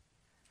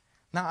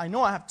 Now, I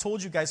know I have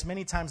told you guys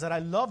many times that I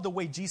love the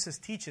way Jesus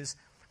teaches.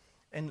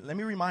 And let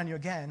me remind you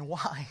again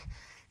why.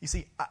 You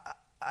see,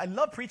 I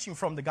love preaching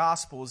from the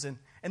Gospels. And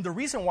the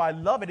reason why I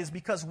love it is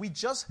because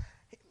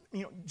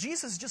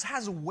Jesus just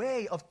has a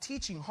way of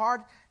teaching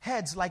hard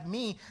heads like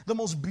me the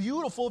most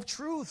beautiful of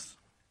truths.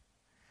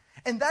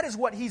 And that is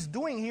what He's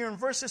doing here in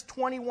verses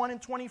 21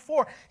 and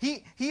 24.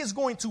 He is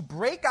going to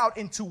break out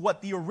into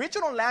what the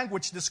original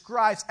language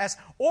describes as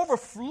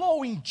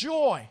overflowing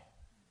joy.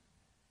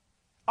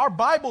 Our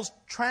Bibles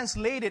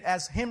translate it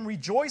as Him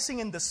rejoicing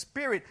in the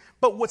Spirit,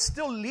 but what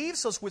still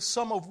leaves us with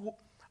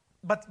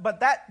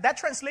that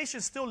translation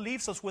still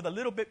leaves us with a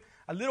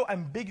little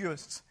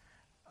ambiguous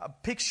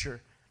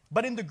picture.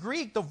 But in the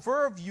Greek, the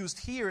verb used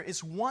here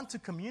is one to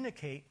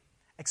communicate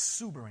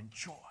exuberant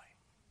joy.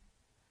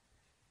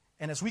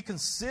 And as we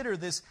consider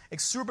this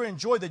exuberant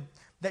joy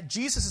that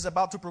Jesus is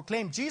about to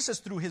proclaim, Jesus,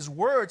 through His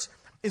words,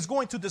 is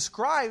going to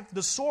describe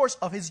the source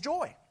of His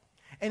joy.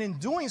 And in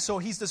doing so,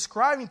 He's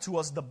describing to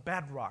us the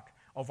bedrock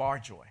of our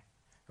joy.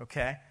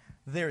 Okay?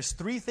 There's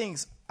three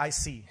things I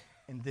see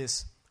in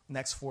this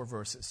next 4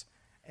 verses.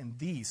 And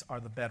these are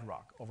the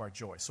bedrock of our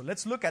joy. So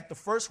let's look at the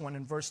first one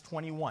in verse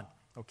 21.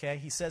 Okay?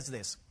 He says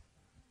this.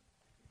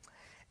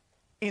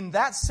 In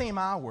that same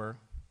hour,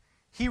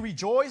 He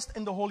rejoiced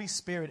in the Holy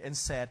Spirit and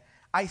said,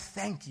 I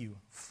thank you,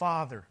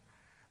 Father,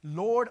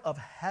 Lord of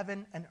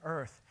heaven and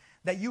earth,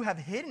 that you have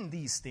hidden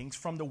these things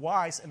from the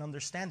wise and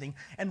understanding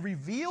and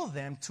revealed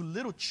them to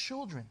little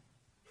children.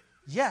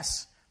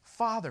 Yes,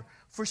 Father,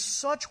 for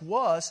such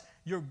was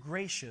your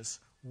gracious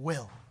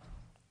will.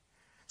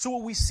 So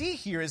what we see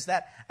here is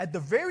that at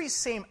the very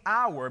same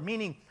hour,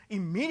 meaning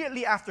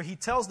immediately after He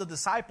tells the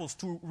disciples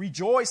to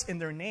rejoice in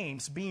their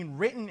names being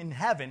written in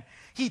heaven,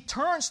 He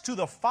turns to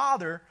the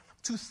Father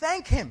to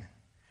thank Him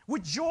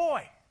with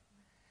joy.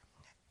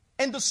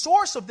 And the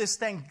source of this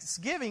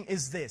thanksgiving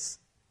is this.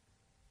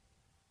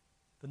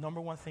 The number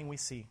one thing we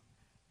see,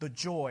 the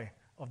joy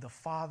of the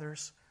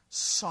Father's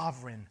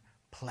sovereign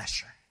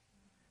pleasure.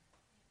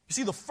 You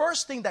see, the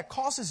first thing that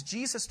causes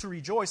Jesus to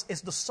rejoice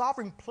is the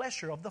sovereign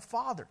pleasure of the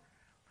Father.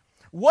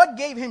 What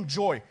gave him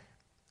joy?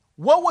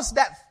 What was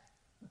that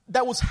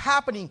was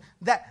happening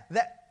that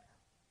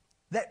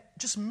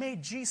just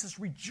made Jesus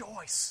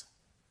rejoice?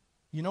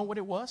 You know what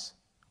it was?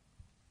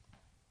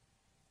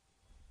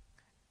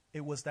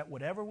 It was that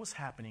whatever was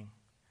happening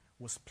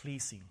was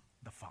pleasing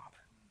the Father.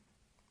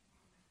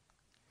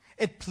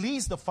 It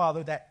pleased the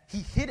Father that he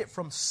hid it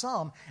from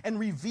some and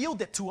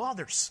revealed it to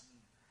others.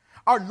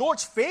 Our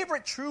Lord's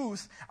favorite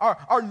truth,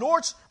 our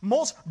Lord's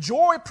most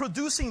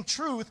joy-producing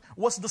truth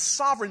was the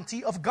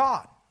sovereignty of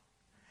God.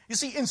 You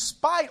see, in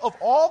spite of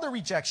all the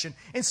rejection,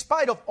 in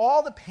spite of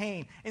all the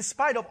pain, in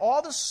spite of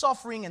all the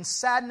suffering and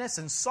sadness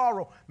and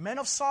sorrow, men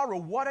of sorrow,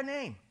 what a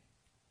name,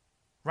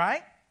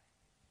 right?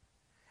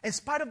 In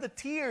spite of the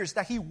tears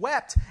that he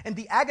wept and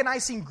the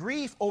agonizing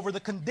grief over the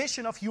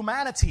condition of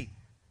humanity,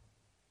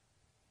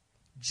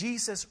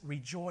 Jesus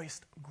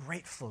rejoiced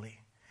gratefully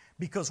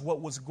because what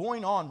was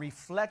going on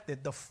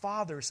reflected the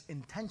Father's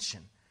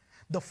intention,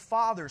 the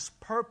Father's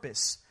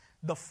purpose,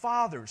 the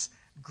Father's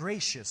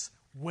gracious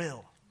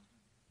will.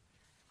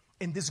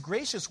 And this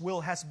gracious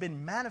will has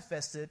been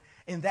manifested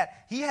in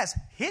that he has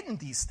hidden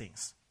these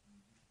things.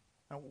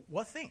 Now,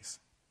 what things?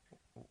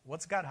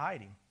 What's God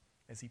hiding?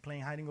 Is he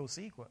playing hide and go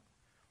seek? What?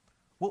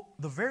 Well,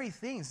 the very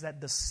things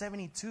that the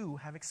 72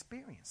 have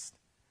experienced.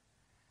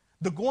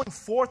 The going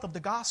forth of the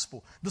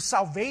gospel, the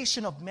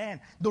salvation of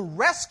man, the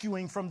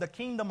rescuing from the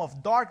kingdom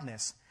of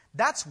darkness.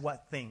 That's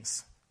what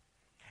things.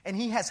 And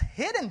he has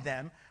hidden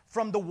them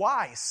from the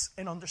wise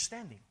and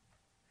understanding.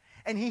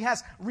 And he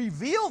has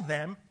revealed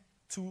them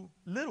to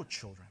little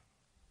children.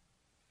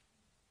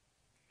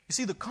 You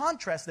see, the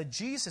contrast that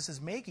Jesus is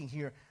making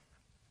here,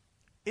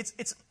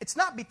 it's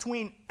not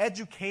between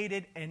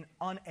educated and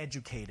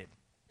uneducated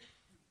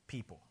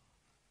people.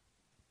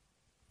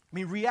 I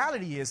mean,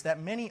 reality is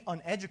that many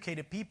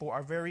uneducated people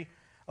are very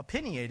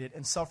opinionated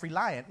and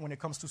self-reliant when it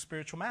comes to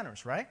spiritual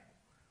matters, right?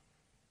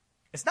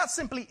 It's not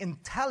simply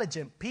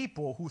intelligent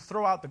people who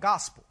throw out the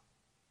gospel.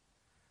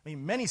 I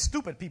mean, many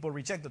stupid people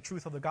reject the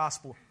truth of the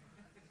gospel.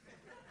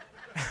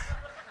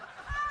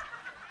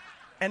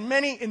 And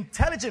many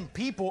intelligent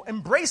people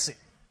embrace it.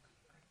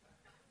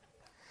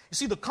 You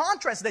see, the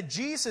contrast that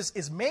Jesus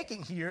is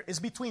making here is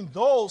between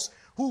those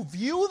who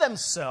view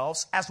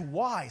themselves as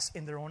wise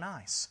in their own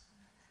eyes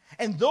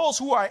and those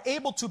who are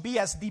able to be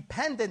as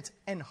dependent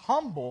and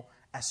humble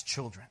as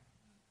children.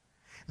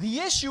 The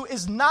issue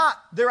is not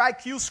their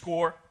IQ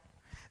score.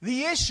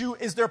 The issue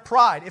is their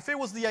pride. If it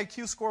was the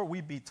IQ score,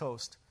 we'd be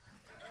toast.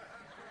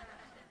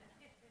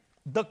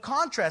 The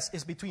contrast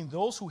is between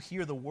those who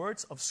hear the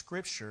words of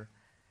Scripture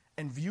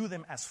and view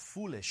them as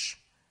foolish,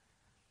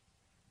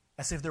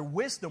 as if their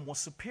wisdom was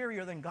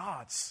superior than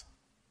God's,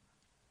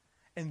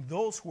 and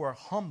those who are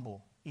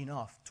humble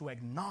enough to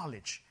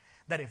acknowledge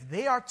that if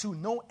they are to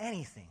know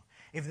anything,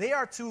 if they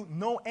are to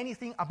know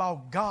anything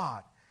about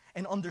God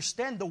and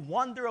understand the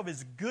wonder of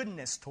His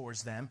goodness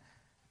towards them,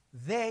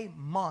 they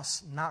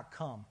must not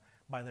come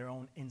by their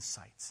own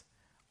insights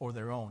or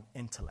their own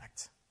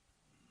intellect.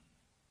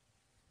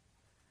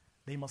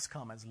 They must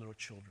come as little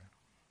children.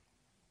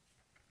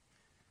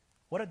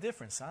 What a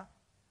difference, huh?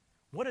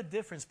 What a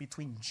difference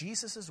between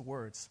Jesus'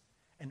 words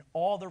and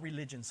all the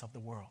religions of the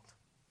world.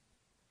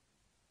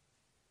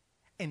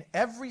 In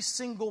every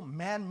single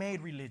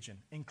man-made religion,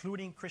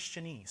 including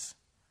Christianese,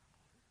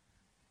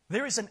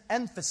 there is an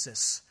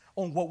emphasis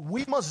on what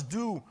we must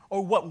do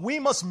or what we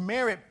must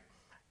merit,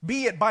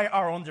 be it by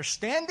our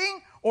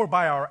understanding or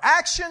by our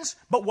actions.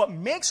 But what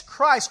makes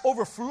Christ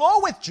overflow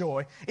with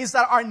joy is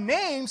that our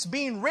names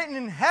being written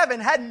in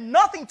heaven had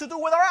nothing to do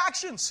with our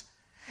actions.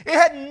 It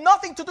had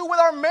nothing to do with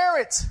our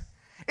merit.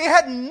 It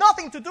had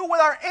nothing to do with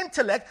our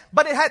intellect,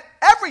 but it had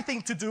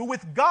everything to do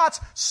with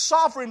God's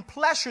sovereign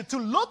pleasure to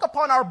look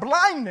upon our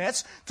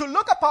blindness, to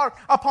look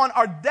upon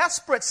our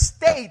desperate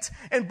state,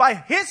 and by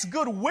His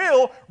good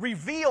will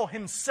reveal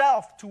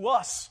Himself to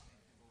us.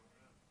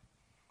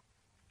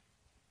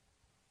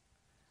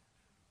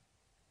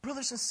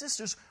 Brothers and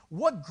sisters,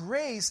 what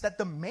grace that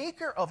the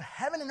Maker of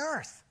heaven and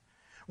earth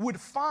would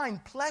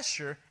find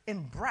pleasure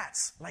in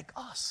brats like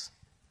us.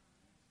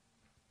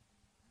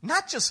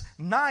 Not just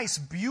nice,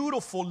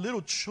 beautiful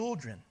little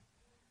children,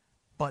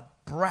 but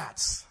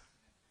brats,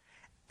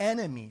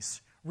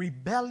 enemies,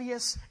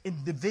 rebellious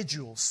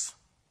individuals.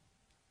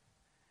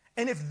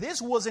 And if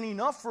this wasn't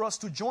enough for us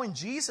to join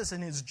Jesus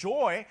in His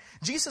joy,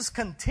 Jesus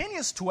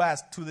continues to add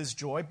to this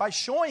joy by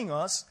showing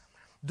us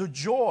the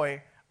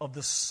joy of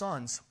the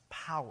Son's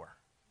power.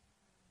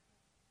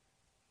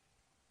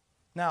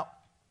 Now,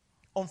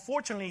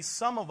 unfortunately,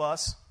 some of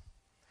us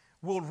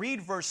will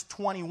read verse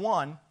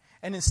 21,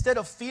 and instead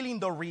of feeling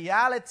the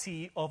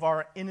reality of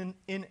our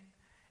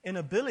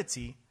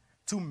inability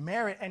to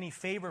merit any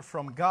favor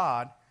from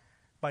God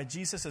by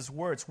Jesus'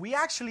 words, we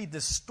actually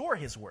distort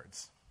His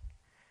words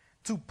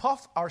to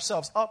puff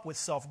ourselves up with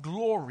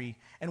self-glory.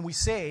 And we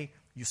say,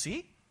 you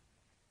see,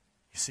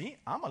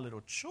 I'm a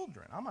little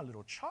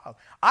child.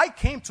 I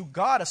came to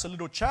God as a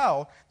little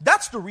child.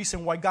 That's the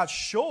reason why God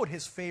showed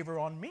His favor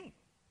on me.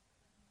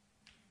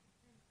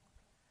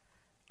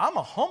 I'm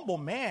a humble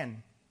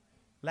man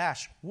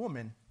 /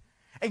 woman.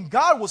 And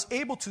God was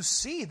able to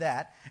see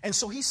that, and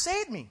so he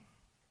saved me.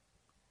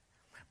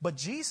 But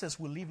Jesus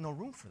will leave no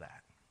room for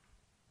that.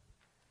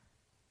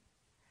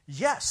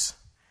 Yes,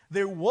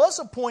 there was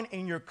a point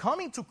in your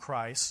coming to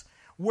Christ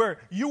where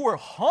you were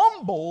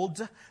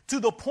humbled to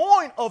the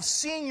point of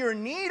seeing your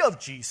need of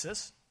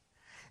Jesus.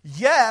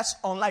 Yes,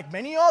 unlike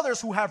many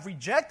others who have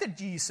rejected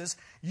Jesus,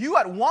 you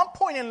at one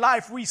point in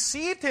life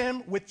received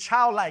him with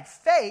childlike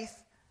faith.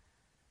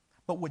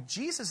 But what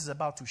Jesus is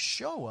about to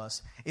show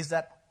us is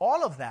that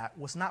all of that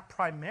was not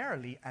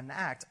primarily an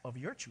act of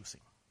your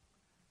choosing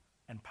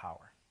and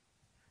power,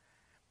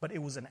 but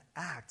it was an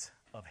act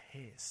of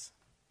his.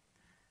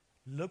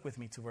 Look with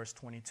me to verse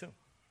 22. It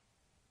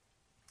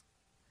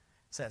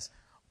says,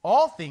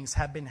 all things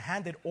have been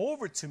handed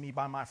over to me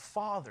by my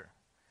Father,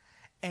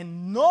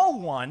 and no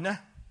one, let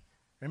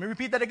me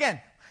repeat that again,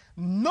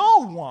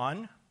 no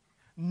one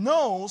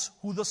knows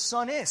who the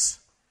Son is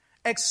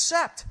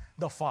except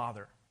the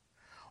Father,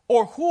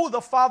 or who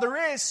the Father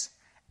is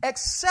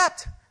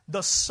except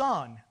the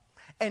Son,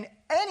 and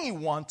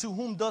anyone to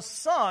whom the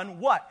Son,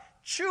 what?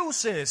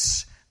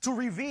 Chooses to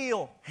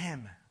reveal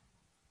him.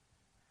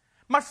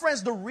 My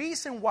friends, the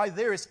reason why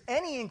there is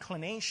any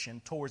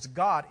inclination towards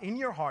God in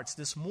your hearts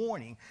this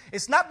morning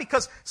is not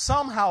because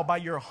somehow by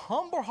your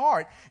humble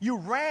heart you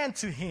ran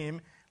to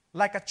him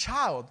like a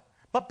child,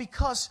 but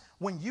because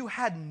when you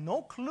had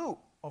no clue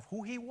of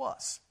who he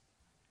was,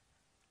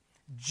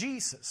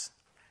 Jesus,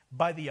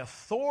 by the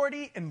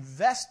authority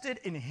invested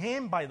in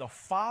him by the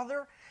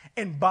Father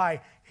and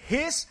by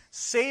his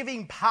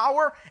saving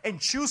power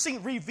and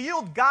choosing,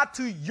 revealed God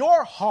to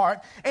your heart.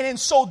 And in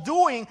so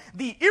doing,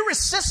 the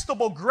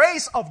irresistible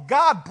grace of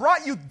God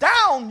brought you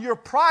down your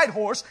pride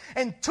horse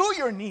and to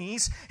your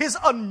knees. His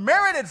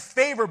unmerited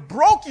favor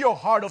broke your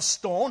heart of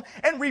stone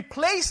and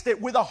replaced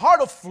it with a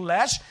heart of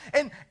flesh.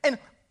 And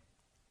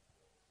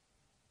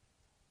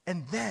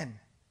then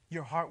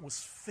your heart was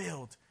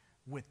filled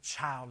with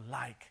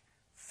childlike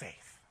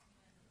faith.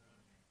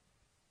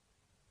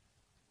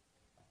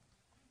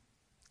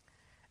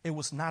 It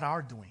was not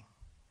our doing.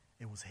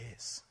 It was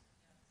his.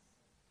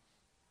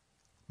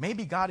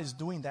 Maybe God is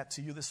doing that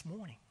to you this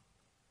morning.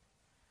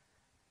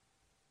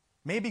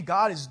 Maybe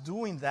God is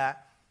doing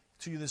that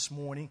to you this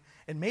morning.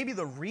 And maybe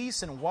the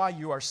reason why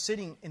you are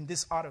sitting in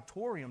this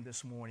auditorium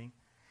this morning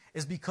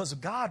is because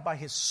God, by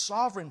his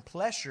sovereign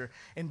pleasure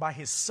and by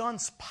his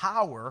Son's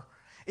power,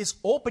 is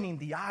opening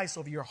the eyes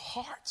of your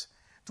heart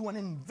to an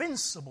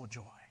invincible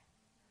joy.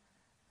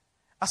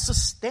 A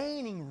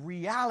sustaining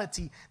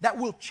reality that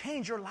will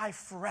change your life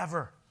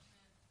forever.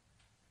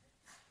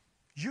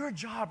 Your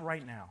job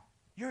right now,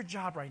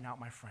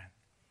 my friend,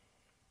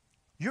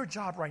 your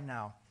job right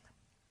now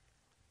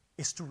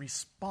is to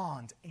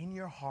respond in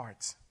your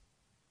heart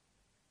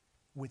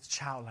with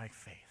childlike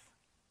faith.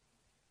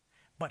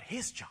 But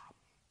his job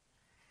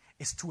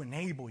is to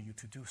enable you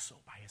to do so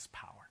by his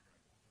power.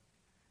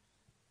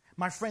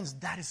 My friends,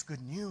 that is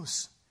good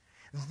news.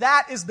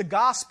 That is the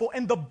gospel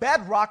and the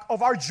bedrock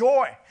of our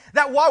joy.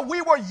 That while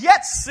we were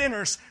yet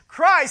sinners,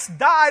 Christ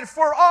died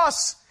for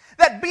us.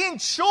 That being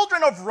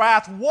children of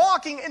wrath,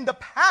 walking in the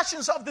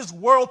passions of this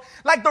world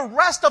like the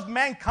rest of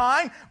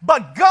mankind,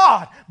 but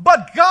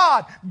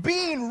God,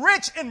 being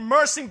rich in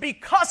mercy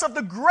because of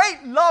the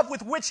great love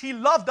with which he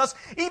loved us,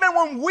 even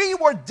when we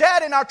were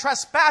dead in our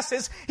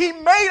trespasses, he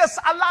made us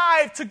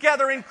alive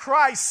together in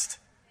Christ.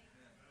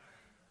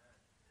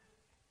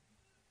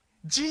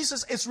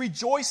 Jesus is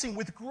rejoicing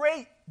with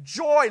great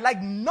joy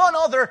like none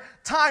other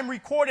time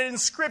recorded in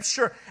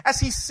Scripture as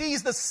he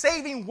sees the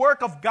saving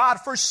work of God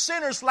for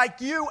sinners like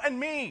you and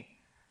me.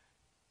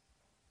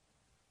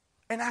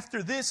 And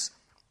after this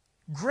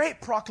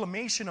great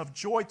proclamation of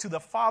joy to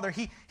the Father,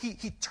 he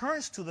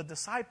turns to the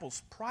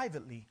disciples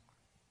privately.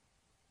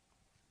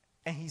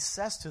 And he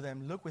says to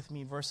them, look with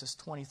me, verses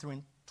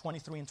 23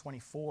 and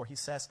 24. He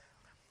says,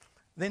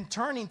 then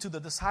turning to the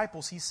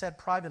disciples, he said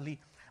privately,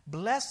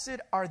 blessed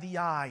are the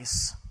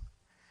eyes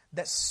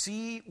that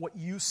see what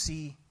you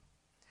see.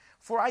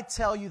 For I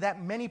tell you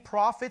that many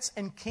prophets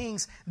and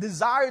kings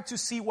desired to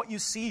see what you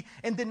see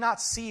and did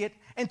not see it,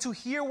 and to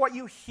hear what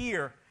you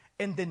hear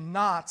and did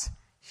not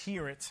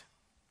hear it.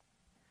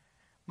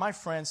 My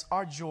friends,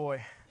 our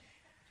joy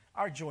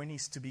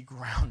needs to be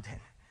grounded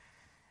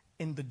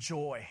in the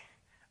joy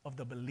of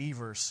the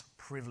believer's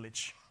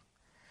privilege.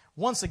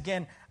 Once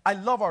again, I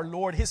love our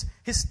Lord.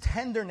 His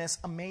tenderness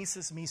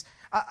amazes me.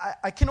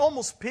 I can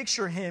almost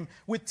picture him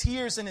with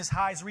tears in his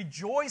eyes,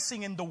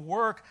 rejoicing in the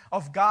work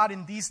of God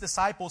in these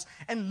disciples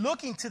and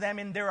looking to them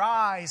in their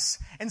eyes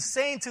and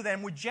saying to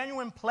them with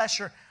genuine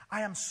pleasure,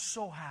 I am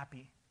so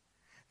happy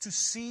to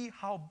see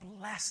how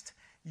blessed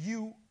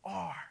you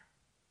are.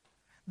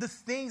 The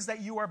things that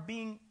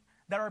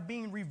are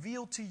being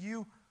revealed to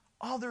you,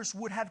 others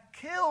would have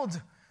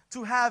killed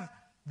to have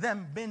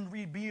them been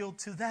revealed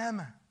to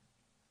them.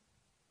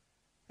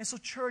 And so,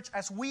 church,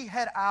 as we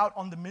head out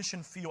on the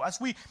mission field,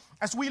 as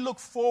we look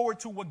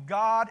forward to what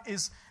God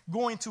is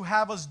going to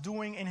have us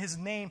doing in His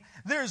name,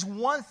 there is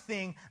one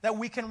thing that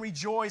we can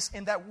rejoice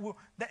in that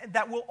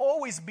will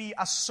always be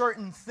a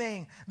certain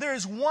thing. There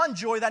is one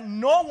joy that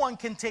no one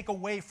can take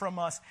away from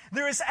us.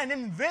 There is an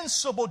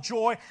invincible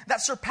joy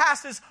that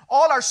surpasses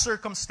all our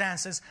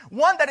circumstances.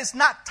 One that is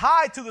not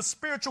tied to the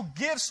spiritual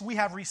gifts we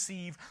have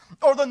received,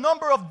 or the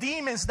number of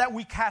demons that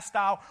we cast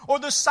out, or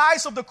the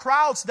size of the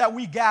crowds that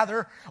we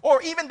gather,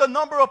 or even the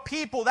number of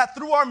people that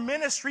through our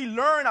ministry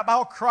learn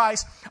about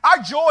Christ. Our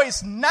joy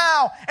is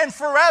now and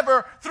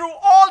forever, through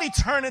all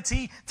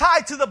eternity,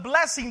 tied to the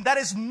blessing that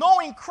is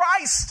knowing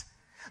Christ.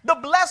 The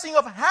blessing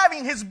of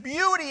having His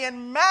beauty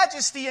and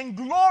majesty and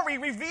glory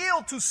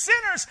revealed to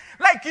sinners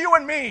like you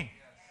and me.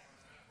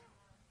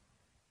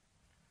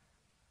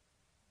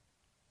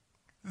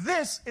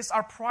 This is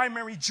our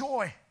primary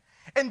joy,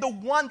 and the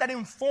one that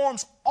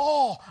informs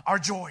all our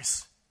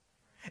joys.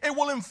 It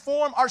will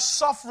inform our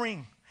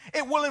suffering.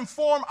 It will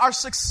inform our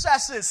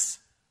successes.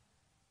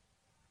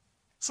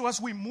 So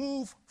as we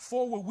move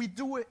forward, we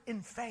do it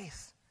in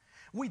faith.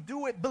 We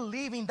do it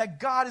believing that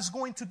God is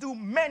going to do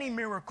many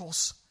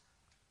miracles.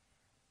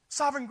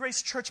 Sovereign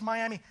Grace Church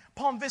Miami,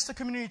 Palm Vista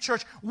Community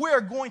Church, we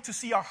are going to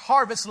see our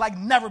harvest like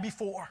never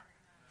before.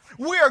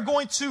 We are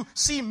going to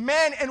see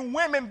men and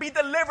women be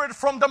delivered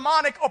from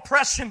demonic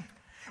oppression.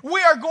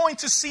 We are going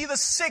to see the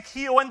sick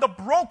healed and the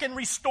broken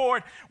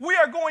restored. We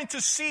are going to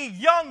see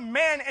young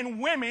men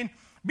and women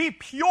be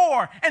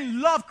pure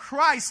and love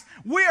Christ.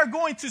 We are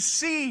going to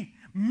see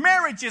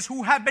marriages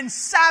who have been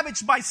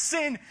savaged by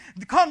sin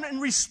come and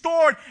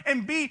restored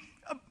and be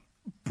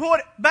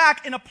put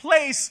back in a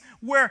place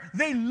where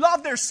they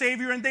love their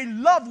Savior and they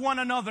love one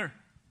another.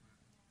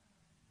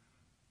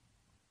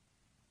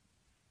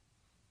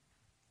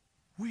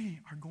 We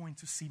are going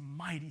to see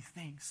mighty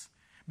things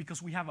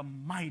because we have a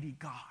mighty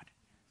God.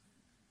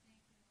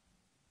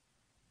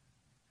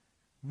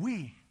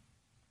 We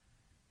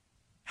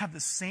have the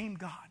same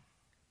God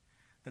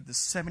that the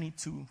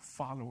 72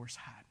 followers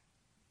had.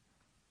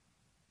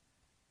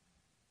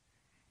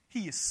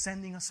 He is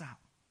sending us out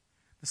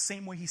the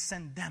same way He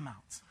sent them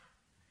out.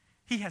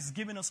 He has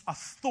given us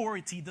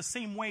authority the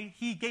same way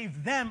He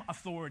gave them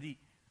authority.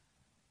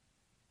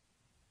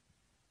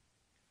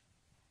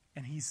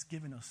 And He's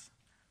given us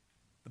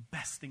the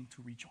best thing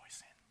to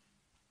rejoice in.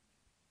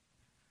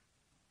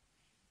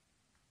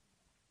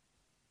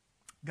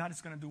 God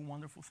is going to do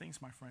wonderful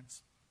things, my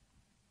friends.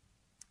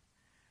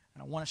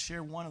 And I want to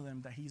share one of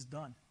them that He's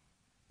done.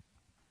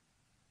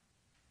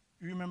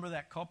 You remember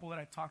that couple that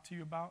I talked to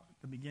you about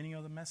at the beginning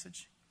of the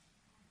message?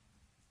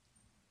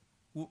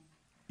 Well,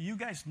 you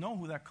guys know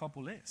who that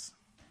couple is.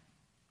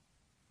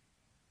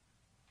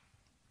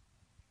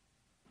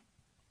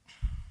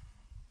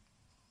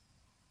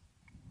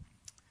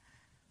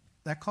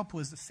 That couple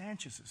is the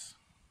Sanchez's.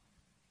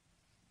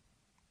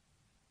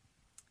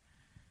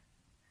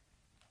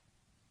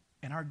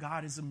 And our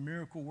God is a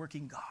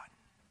miracle-working God.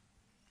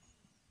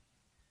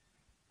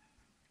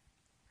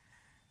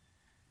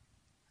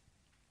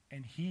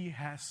 And He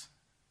has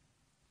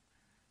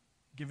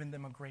given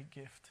them a great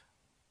gift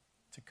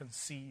to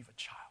conceive a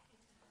child.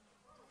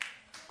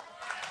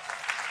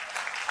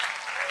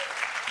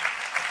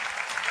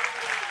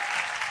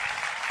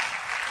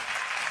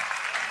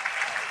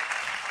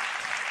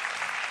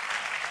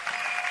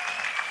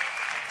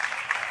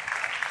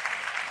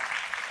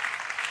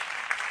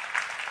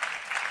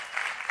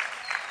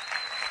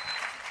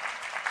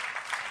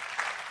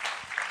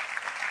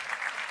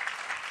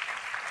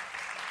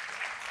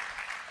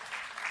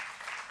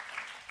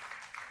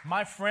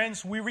 My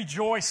friends, we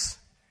rejoice.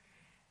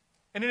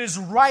 And it is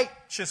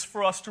righteous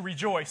for us to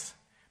rejoice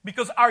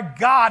because our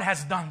God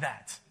has done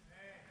that.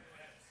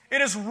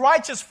 It is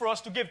righteous for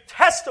us to give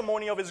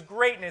testimony of His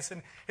greatness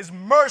and His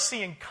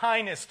mercy and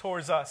kindness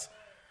towards us.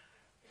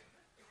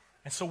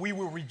 And so we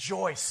will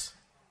rejoice.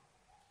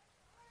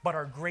 But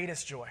our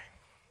greatest joy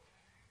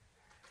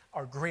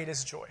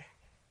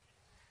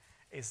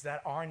is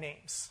that our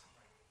names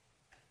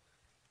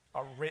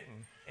are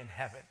written in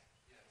heaven.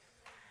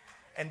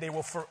 And they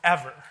will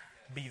forever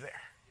be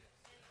there.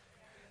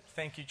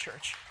 Thank you,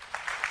 church.